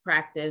best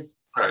practice,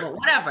 but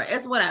whatever,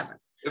 it's whatever.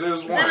 It is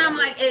one. Then I'm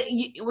like,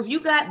 if you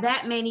got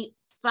that many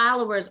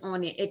followers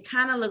on it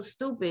kind of looks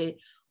stupid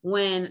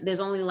when there's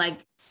only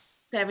like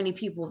 70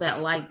 people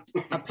that liked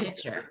a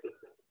picture.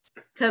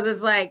 Because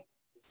it's like,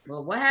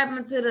 well, what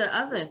happened to the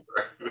other,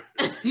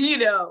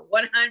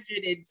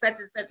 100 and such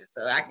and such and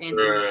so I can't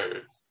do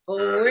it. But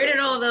where did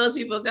all those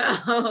people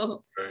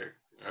go?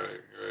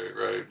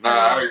 Right.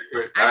 Nah,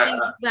 I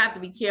think you have to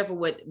be careful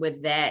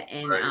with that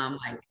and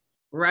like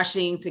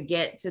rushing to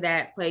get to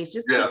that place.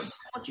 Just keep doing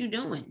what you're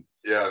doing.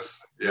 Yes.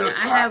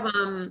 I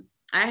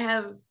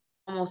have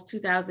almost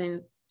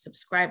 2,000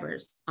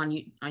 subscribers on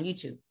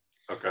YouTube.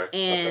 Okay.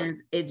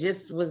 And it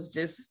was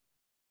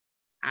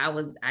I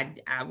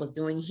was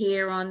doing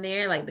hair on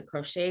there, like the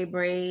crochet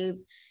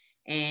braids,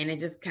 and it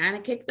just kind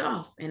of kicked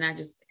off, and I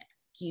just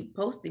keep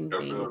posting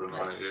things.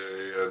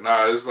 Yeah.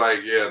 No, it's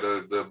like,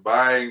 the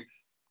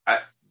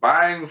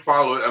buying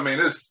follow. I mean,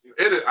 I'm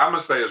gonna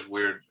say it's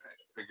weird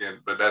again,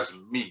 but that's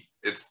me.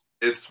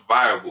 It's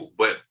viable,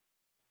 but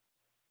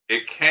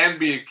it can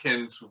be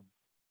akin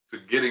to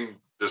getting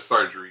the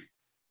surgery,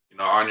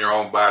 on your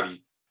own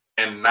body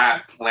and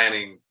not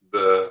planning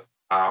the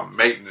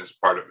maintenance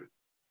part of it.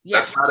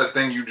 Yes. That's not a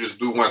thing you just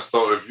do once.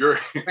 So if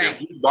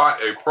if you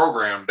bought a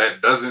program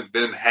that doesn't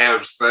then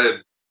have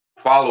said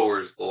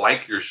followers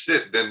like your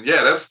shit, then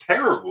that's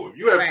terrible. If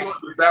you have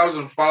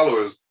 200,000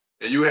 followers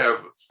and you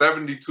have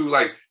 72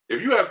 likes,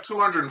 if you have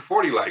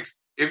 240 likes,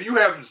 if you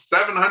have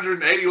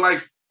 780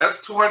 likes,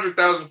 that's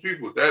 200,000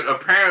 people that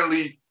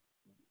apparently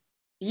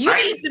you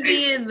need to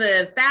be in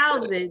the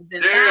thousands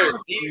and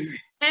thousands, easy.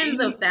 Tens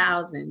of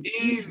thousands.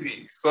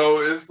 Easy.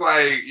 So it's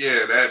like,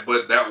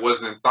 but that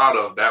wasn't thought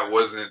of. That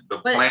wasn't the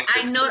plan.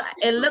 I know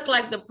it looked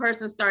like the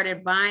person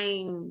started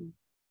buying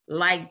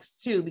likes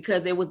too,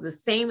 because it was the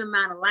same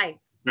amount of likes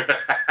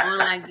on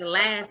like the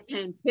last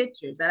 10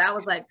 pictures. And I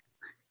was like,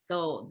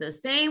 so the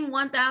same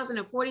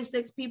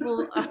 1,046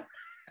 people are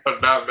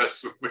not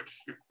messing with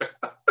you.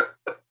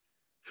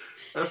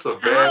 That's a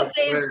bad play. I hope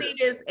they see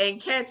this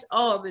and catch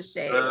all the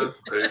shade. All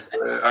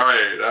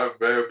right, that's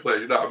bad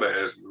play. I'm gonna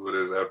ask you what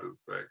it is after the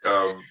fact.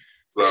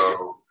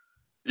 So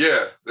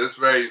that's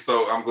very.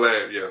 So I'm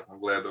glad. I'm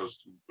glad those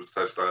two was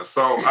touched on.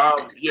 So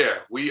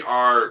we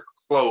are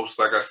close.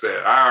 Like I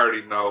said, I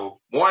already know.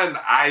 One,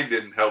 I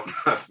didn't help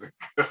nothing.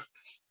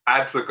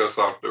 I took us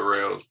off the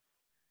rails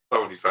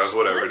so many times.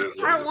 Whatever it is.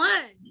 Part one.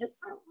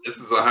 This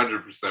is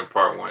 100%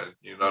 part one.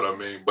 You know what I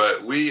mean?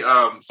 But we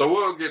so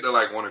we'll get to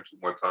like one or two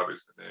more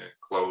topics and then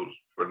close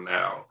for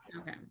now.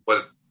 Okay.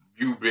 But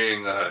you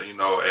being a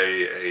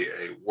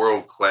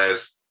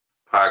world-class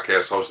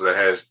podcast host that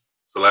has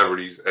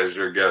celebrities as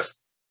your guest,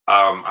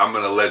 I'm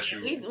gonna let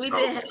you. We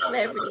did have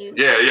celebrities.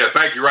 Yeah.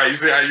 Thank you. Right. You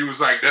see how you was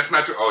like, that's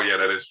not true. Oh yeah,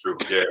 that is true.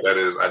 Yeah, that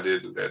is. I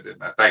did do that,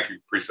 didn't I? Thank you.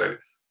 Appreciate it.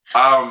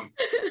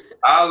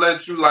 I'll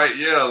let you like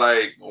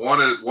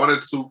one or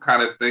two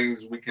kind of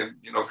things we can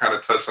kind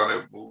of touch on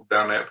it, move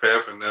down that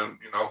path, and then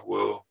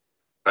we'll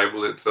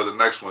table it to the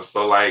next one.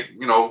 So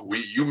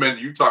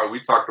we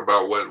talked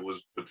about what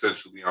was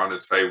potentially on the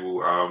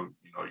table.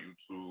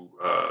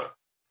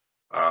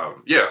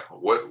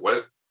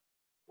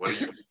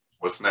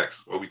 What's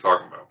next? What are we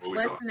talking about?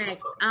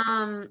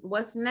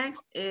 What's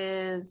next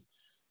is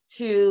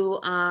to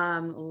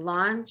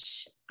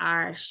launch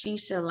our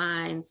shisha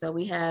line. So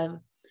we have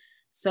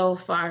so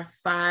far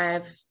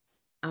 5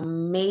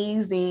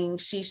 amazing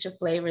shisha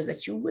flavors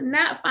that you would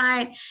not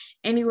find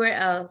anywhere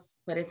else,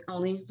 but it's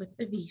only with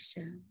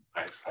Evisha.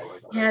 Nice. I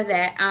like that. Yeah,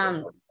 that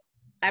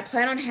I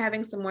plan on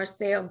having some more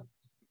sales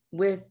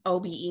with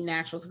OBE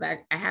Naturals, because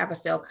I have a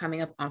sale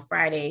coming up on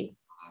Friday,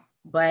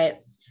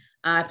 but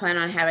I plan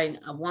on having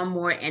one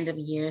more end of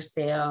year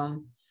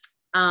sale.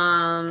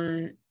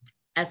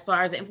 As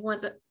far as the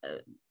influencer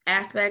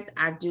aspect,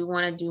 I do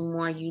want to do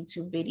more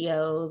YouTube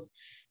videos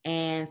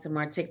and some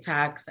more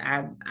TikToks.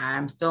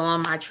 I'm still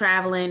on my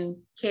traveling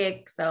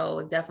kick,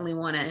 so definitely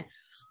want to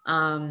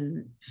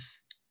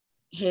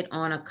hit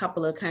on a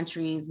couple of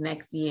countries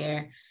next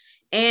year.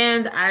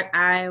 And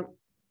I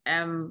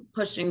am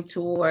pushing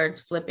towards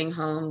flipping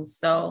homes,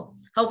 so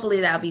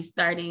hopefully that'll be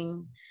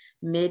starting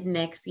mid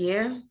next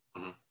year.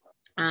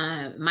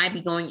 Might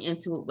be going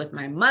into it with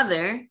my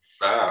mother.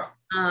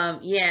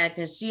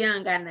 Because she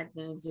ain't got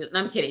nothing to do. No,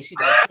 I'm kidding. She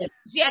does.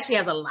 She actually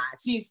has a lot.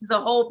 She's a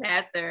whole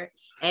pastor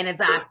and a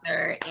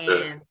doctor,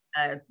 and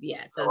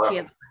so she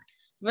has.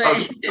 But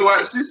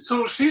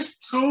she's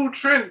two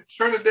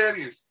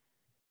Trinidadians.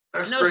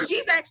 That's crazy.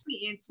 She's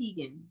actually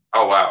Antiguan.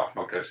 Oh wow.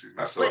 Okay, she's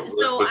not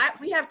so.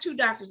 We have 2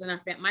 doctors in our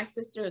family. My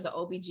sister is an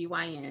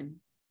OBGYN.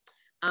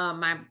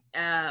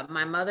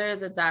 My mother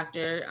is a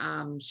doctor.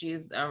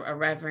 She's a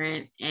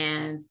reverend,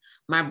 and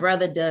my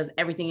brother does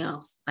everything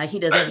else. Like he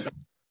does everything.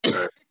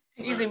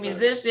 He's a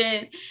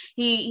musician.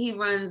 He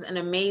runs an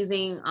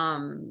amazing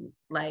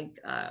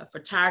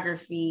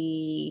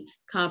photography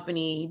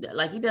company.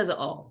 Like he does it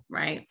all,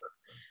 right?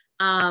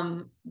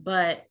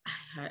 But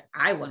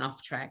I went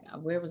off track.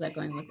 Where was I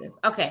going with this?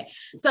 Okay,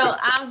 so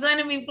I'm going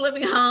to be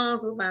flipping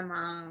homes with my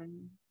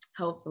mom,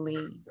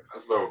 hopefully.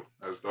 That's dope.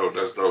 That's dope.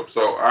 That's dope.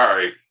 So, all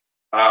right.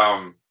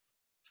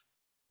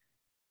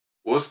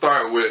 We'll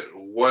start with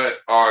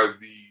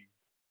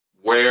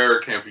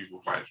where can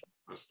people find you?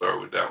 Let's start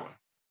with that one.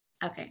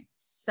 Okay,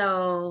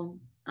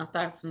 so I'll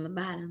start from the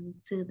bottom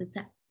to the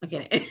top.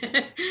 Okay.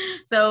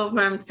 So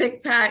from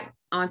TikTok,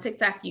 on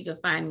TikTok, you can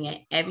find me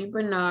at Evie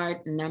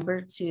Bernard,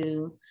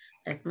 2.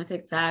 That's my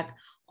TikTok.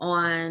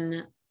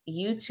 On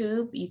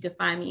YouTube, you can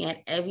find me at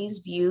Evie's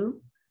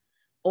View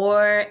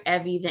or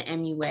Evie the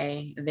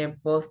MUA. They're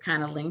both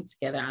kind of linked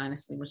together,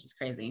 honestly, which is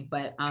crazy.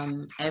 But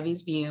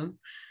Evie's View.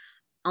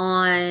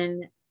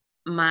 On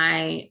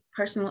my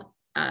personal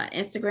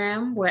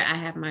Instagram, where I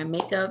have my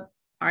makeup,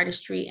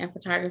 artistry, and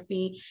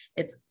photography,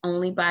 it's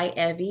Only by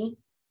Evie.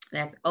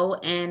 That's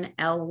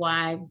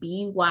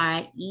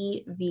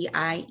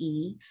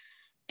ONLYBYEVIE.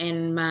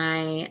 And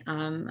my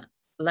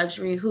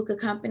luxury hookah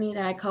company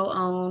that I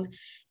co-own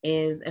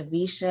is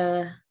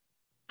Evisha,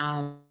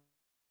 at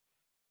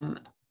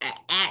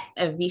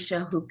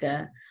Evisha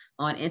Hookah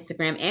on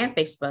Instagram and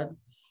Facebook.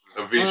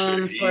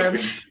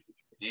 Evisha,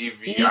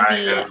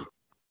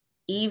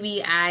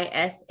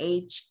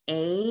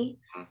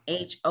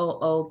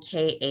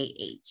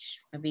 EVISHAHOOKAH,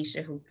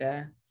 Evisha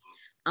Hookah.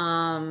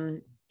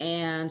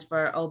 And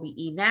for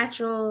OBE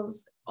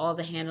Naturals, all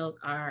the handles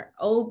are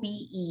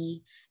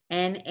OBENATURALUS.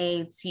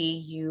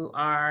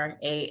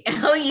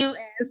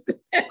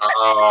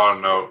 Oh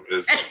no,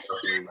 it's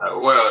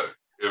not. Well,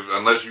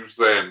 unless you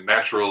said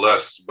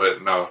naturalus,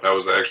 but no, that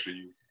was actually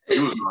you.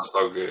 You was doing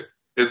so good.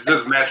 It's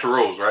just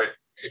naturals, right?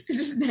 It's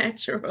just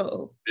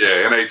naturals.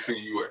 Yeah,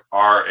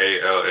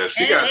 NATURALS.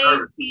 She got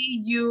nervous.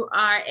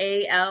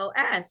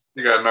 NATURALS.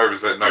 You got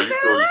nervous. No, you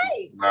threw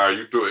it. No,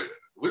 you threw it.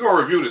 We're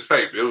gonna review the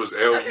tape. It was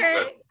L.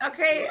 Okay.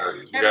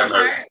 You got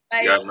nervous.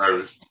 You got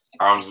nervous.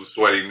 Arms were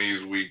sweaty,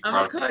 knees weak. I'm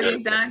gonna call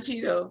you Don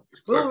Cheeto.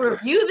 We'll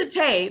review the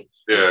tape.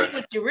 Yeah. See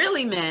what you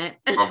really meant.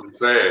 It's gonna be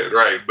sad,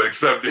 right? But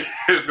except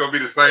it's gonna be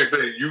the same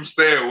thing. You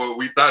said what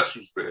we thought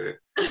you said.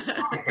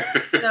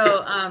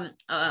 So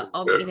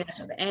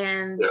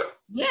and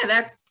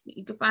that's,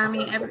 you can find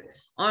me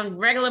on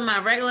my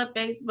regular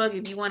Facebook.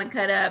 If you want to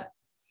cut up,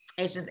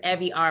 it's just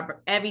Evie.R.Bernard.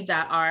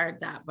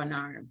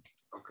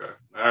 Okay.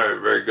 All right.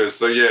 Very good.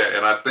 So yeah,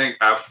 and I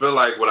feel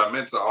like what I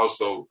meant to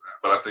also,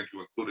 but I think you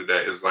included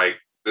that, is like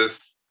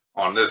this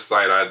on this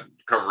site, I'm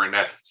covering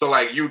that. So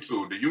like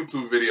YouTube, the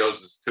YouTube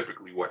videos is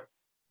typically what?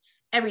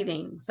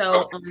 Everything.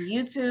 So on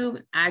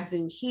YouTube, I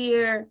don't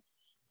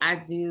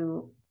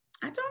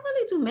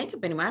really do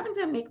makeup anymore. I haven't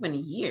done makeup in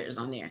years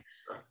on there.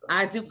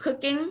 I do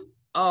cooking.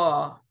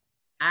 My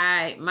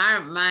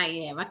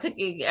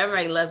cooking,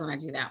 everybody loves when I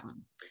do that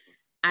one.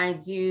 I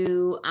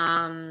do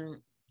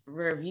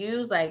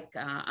reviews, like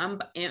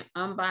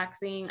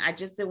unboxing. I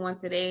just did one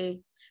today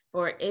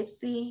for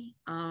Ipsy,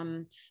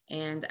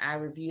 and I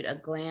reviewed a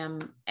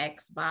Glam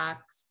Xbox.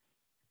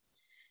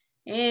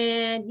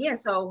 And yeah,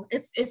 so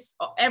it's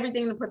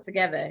everything to put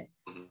together.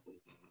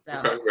 So,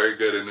 okay, very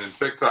good. And then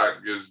TikTok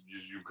is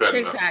you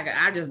cutting TikTok.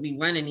 I just be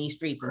running these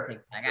streets in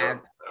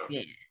TikTok.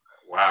 Yeah.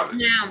 Wow.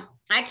 Now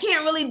I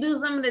can't really do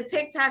some of the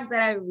TikToks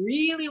that I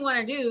really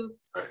want to do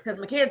because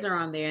my kids are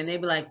on there and they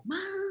be like,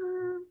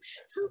 "Mom,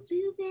 don't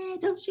do that.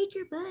 Don't shake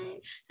your butt."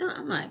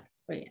 I'm like,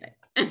 forget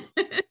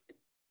it.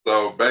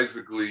 So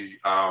basically,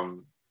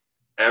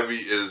 Evie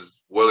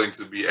is willing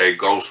to be a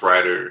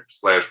ghostwriter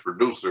 /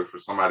 producer for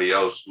somebody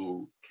else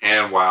who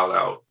can wild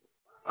out.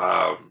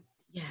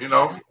 Yes, you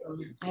know,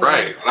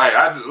 right? Like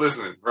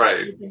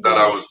right? Thought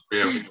I was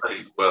being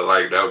funny, but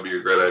like that would be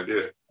a great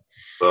idea.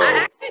 So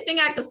I actually think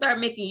I could start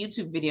making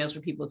YouTube videos for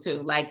people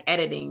too, like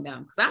editing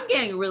them, because I'm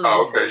getting really.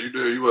 Oh, okay, you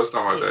do. You was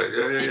talking about that.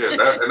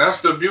 Yeah. And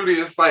that's the beauty.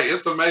 It's like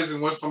it's amazing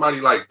when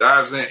somebody like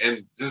dives in,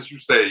 and just you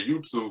say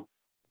YouTube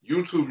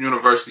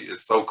University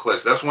is so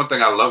clutch. That's one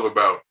thing I love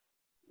about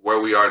where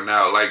we are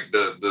now. Like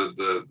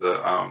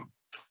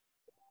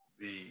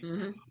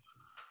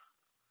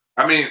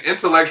I mean,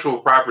 intellectual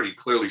property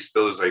clearly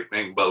still is a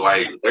thing, but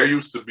like there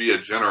used to be a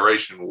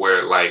generation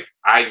where like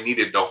I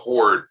needed to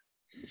hoard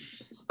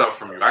stuff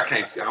from you.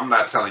 I'm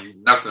not telling you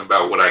nothing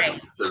about what I do.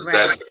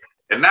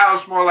 And now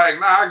it's more like,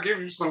 I'll give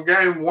you some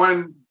game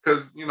one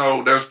because you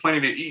know there's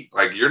plenty to eat.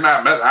 Like you're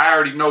not I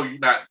already know you're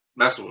not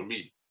messing with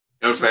me.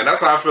 You know what I'm saying?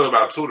 That's how I feel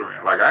about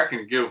tutoring. Like I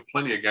can give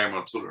plenty of game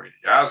on tutoring.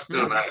 Y'all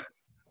still not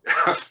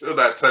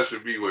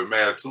touching me with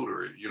mad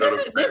tutoring. You know,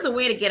 there's a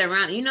way to get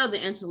around. You know, the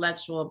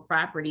intellectual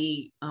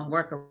property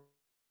worker.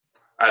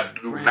 I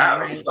do not.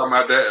 Right. Are we talking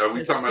about that? Are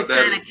we talking about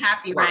that? Kind of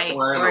copyright.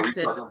 Are we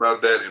talking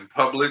about that in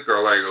public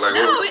or like?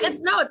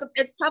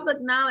 It's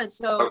public knowledge.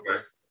 So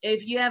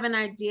if you have an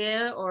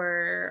idea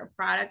or a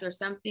product or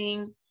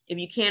something, if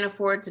you can't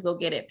afford to go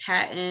get it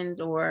patented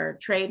or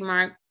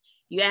trademarked,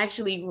 you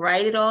actually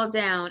write it all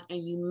down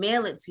and you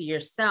mail it to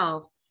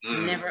yourself.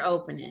 Mm-hmm. Never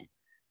open it.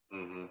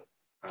 Mm-hmm.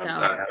 I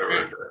never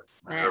heard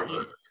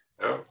that.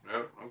 Yep.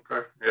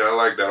 Okay. Yeah, I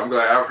like that. I'm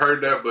glad I've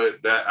heard that,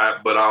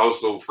 but I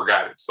also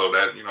forgot it. So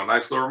that,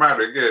 nice little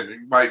reminder. Again,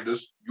 you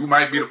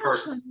might be the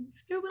person.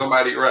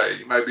 Somebody, right?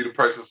 You might be the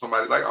person.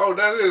 Somebody like, oh,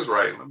 that is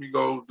right. Let me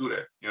go do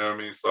that. You know what I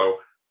mean? So,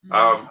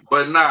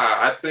 but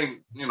I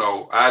think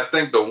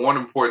the one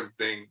important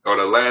thing, or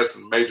the last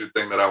major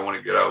thing that I want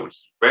to get out, which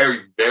is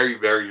very, very,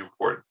 very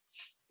important,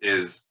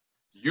 is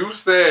you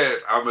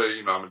said I'm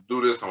gonna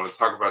do this. I want to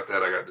talk about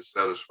that. I got to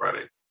sell this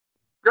Friday.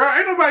 Girl,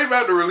 ain't nobody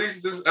about to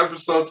release this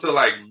episode till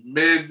like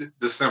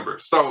mid-December.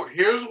 So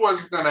here's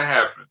what's gonna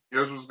happen.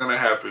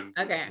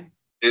 Okay.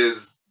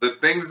 Is the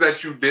things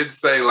that you did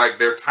say, like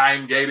they're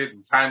time gated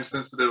and time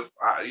sensitive,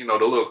 the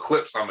little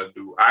clips I'm gonna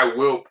do, I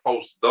will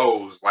post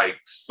those like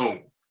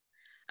soon.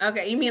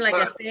 Okay, you mean like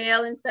a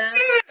sale and stuff?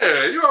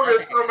 Yeah, you over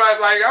okay. Somebody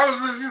like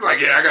she's like,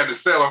 yeah, I got the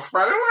sale on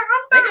Friday. I'm like,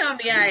 they're gonna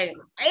be like,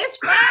 it's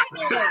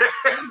Friday.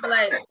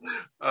 Like,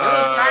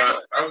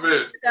 I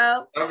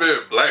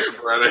meant Black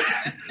Friday.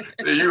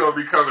 Then you gonna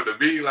be coming to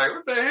me like,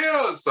 what the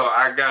hell? So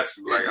I got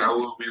you. Like, I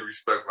will be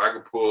respectful. I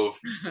can pull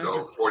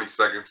 40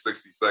 seconds,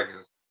 60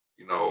 seconds.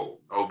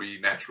 OB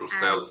natural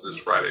sales this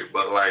Friday,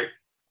 but like,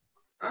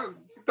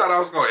 you thought I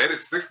was gonna edit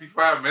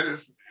 65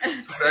 minutes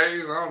in 2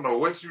 days? I don't know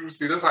what you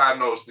see. That's how I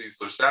know. See,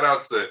 so shout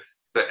out to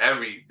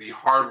Evie, the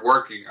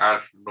hardworking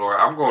entrepreneur.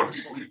 I'm going to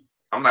sleep.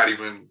 I'm not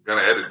even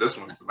gonna edit this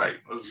one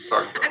tonight. What are you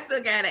talking about? I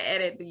still gotta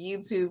edit the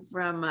YouTube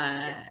from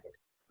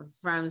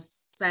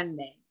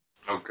Sunday.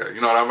 Okay,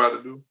 you know what I'm about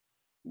to do?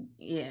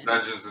 Yeah,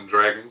 Dungeons and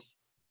Dragons.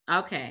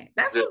 Okay,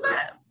 that's what's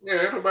up. Yeah,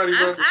 everybody.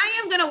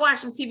 I am gonna watch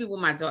some TV with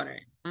my daughter.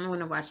 I'm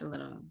gonna watch a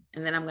little,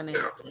 and then I'm gonna.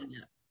 Yeah,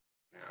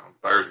 on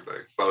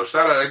Thursday. So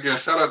shout out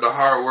to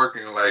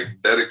hardworking,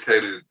 like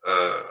dedicated,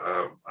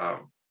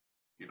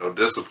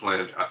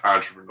 disciplined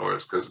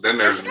entrepreneurs. Because then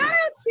there's shout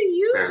out to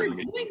you for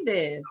doing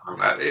this.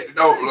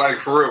 Like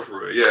for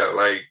real, yeah.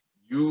 Like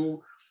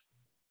you,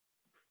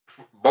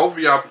 both of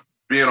y'all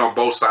being on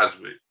both sides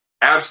of it,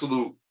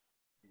 absolute,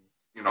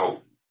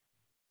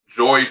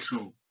 joy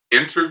to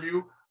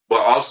interview,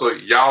 but also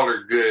y'all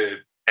are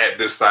good at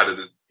this side of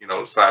the,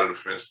 side of the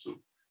fence too.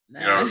 You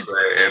know what I'm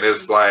saying? And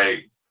it's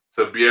like,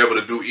 to be able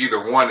to do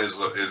either one is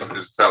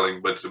telling,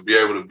 but to be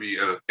able to be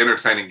an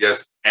entertaining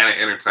guest and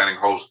an entertaining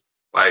host,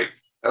 like,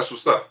 that's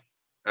what's up.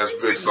 That's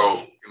big.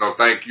 So,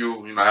 thank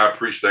you. I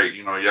appreciate,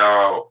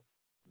 y'all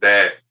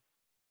that,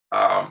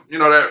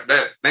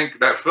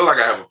 that feel like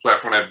I have a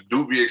platform, that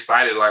do be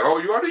excited, like, oh,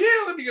 you already,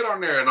 yeah, let me get on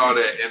there and all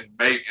that, and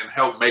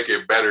help make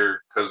it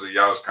better because of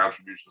y'all's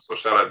contribution. So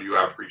shout out to you.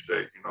 I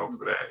appreciate,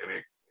 for that.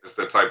 And it's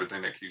the type of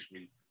thing that keeps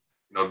me,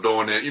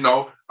 doing it,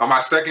 on my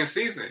second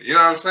season. You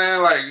know what I'm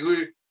saying? Like,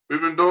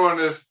 we've been doing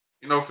this,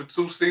 for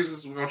 2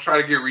 seasons. We're gonna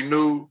try to get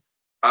renewed.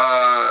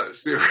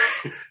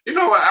 You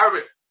know what?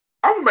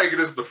 I'm making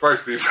this the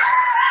first season.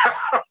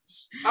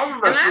 I'm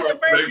the first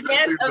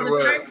guest of the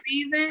first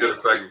season. You're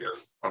the second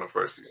guest on the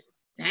first season.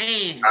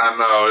 Damn. I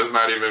know, it's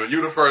not even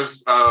you the first.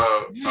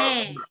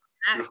 Second,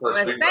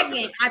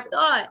 I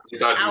thought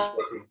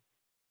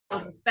I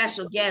was a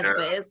special guest,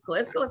 but it's cool.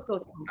 It's cool.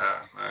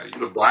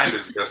 You're the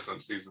blindest guest on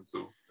season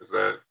 2. Is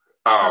that?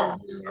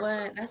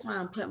 What? That's why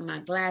I'm putting my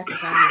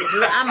glasses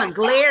on. I'm gonna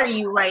glare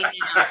you right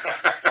now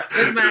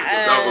with my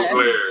double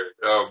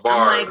glare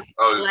bar.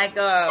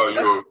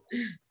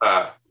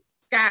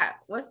 Scott.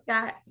 What's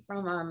Scott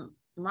from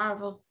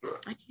Marvel?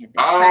 I can't think.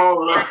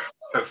 Oh,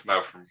 that's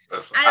not from.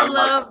 I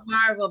love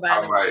Marvel.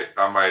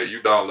 I might.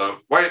 You don't love.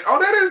 Wait. Oh,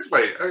 that is.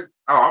 Wait.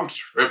 I'm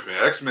tripping.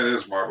 X-Men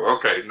is Marvel.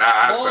 Okay. Now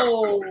I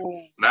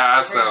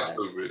sound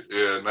stupid.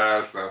 Yeah. Now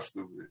I sound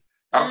stupid.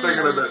 I'm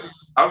thinking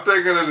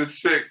of the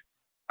chick.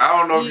 I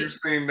don't know if you've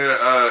seen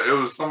that. It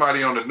was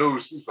somebody on the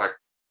news. She's like,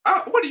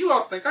 what do you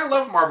all think? I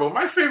love Marvel.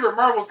 My favorite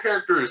Marvel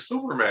character is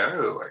Superman.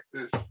 It was like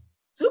this.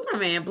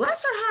 Superman,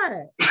 bless her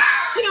heart.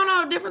 You don't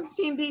know the difference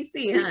between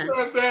DC, huh? You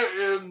said that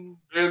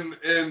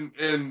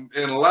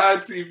in live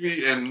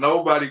TV, and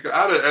nobody could.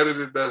 I'd have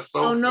edited that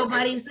so. Oh,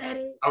 nobody said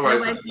it. Nobody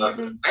said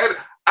it.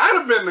 I'd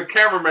have been the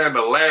cameraman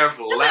to laugh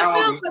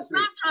loud. But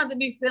sometimes it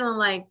be feeling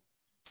like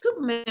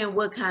Superman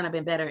would kind of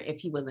been better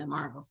if he was in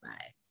Marvel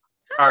side.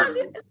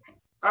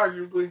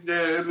 Arguably,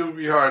 yeah, it would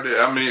be hard to.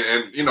 I mean,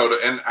 and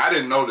and I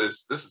didn't know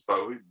this. This is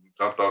so we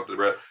jumped off the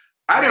rest.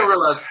 I didn't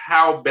realize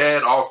how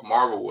bad off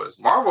Marvel was.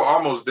 Marvel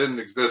almost didn't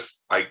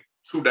exist like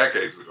 2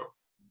 decades ago,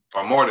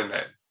 or more than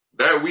that.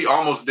 That we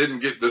almost didn't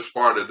get this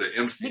far to the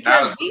MCU.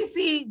 Because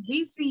DC,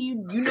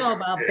 you know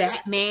about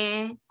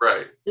Batman,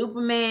 right?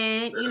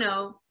 Superman,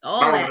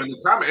 all that.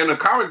 In the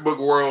comic book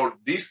world,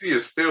 DC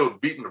is still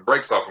beating the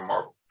brakes off of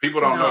Marvel. People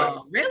don't know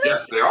that. Really?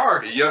 Yes, they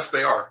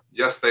are.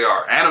 Yes, they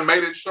are.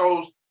 Animated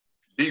shows.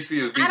 DC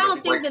is. I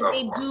don't think that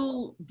they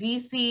do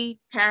DC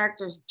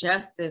characters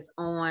justice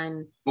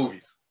on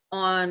movies.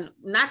 On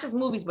not just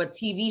movies, but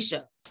TV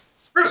shows.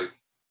 Really?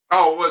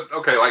 Oh, what?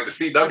 Okay, like the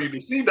CW. The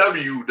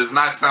CW does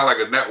not sound like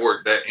a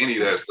network that any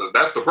of that stuff.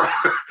 That's the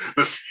problem.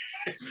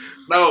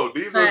 No,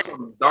 these are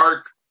some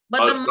dark.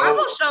 But the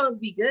Marvel shows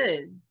be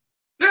good.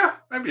 Yeah,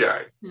 maybe all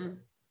right. Hmm.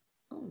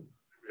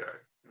 Maybe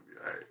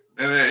all right.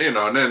 And then, you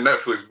know, and then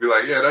Netflix be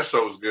like, yeah, that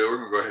show was good. We're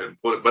gonna go ahead and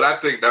put it. But I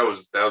think that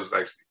was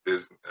actually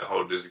Disney, the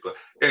whole Disney Plus.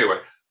 Anyway,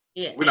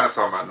 we're not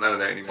talking about none of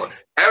that anymore.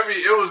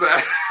 It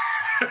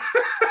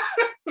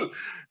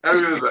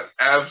was an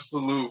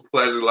absolute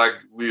pleasure. Like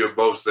we have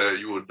both said,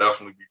 you will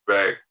definitely be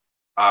back.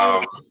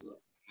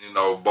 You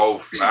know,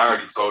 both. I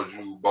already told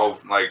you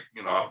both. Like,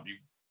 you know,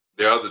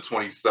 the other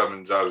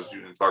 27 jobs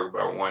you didn't talk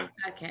about. One,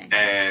 okay,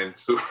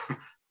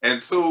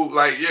 and two,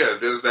 like, yeah,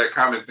 there's that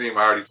common theme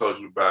I already told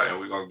you about, and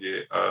we're gonna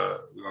get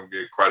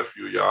quite a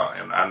few of y'all,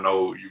 and I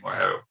know you're gonna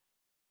have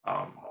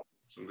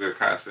some good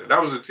content.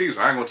 That was a teaser.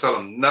 I ain't gonna tell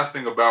them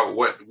nothing about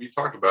what we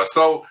talked about.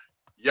 So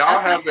y'all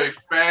have a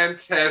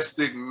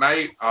fantastic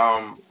night,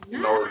 you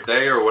know, or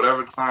day or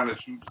whatever time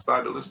that you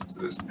decide to listen to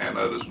this. And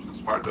this was the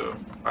Smart Dub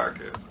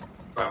podcast.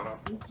 I don't know.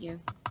 Thank you.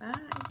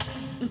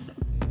 Bye.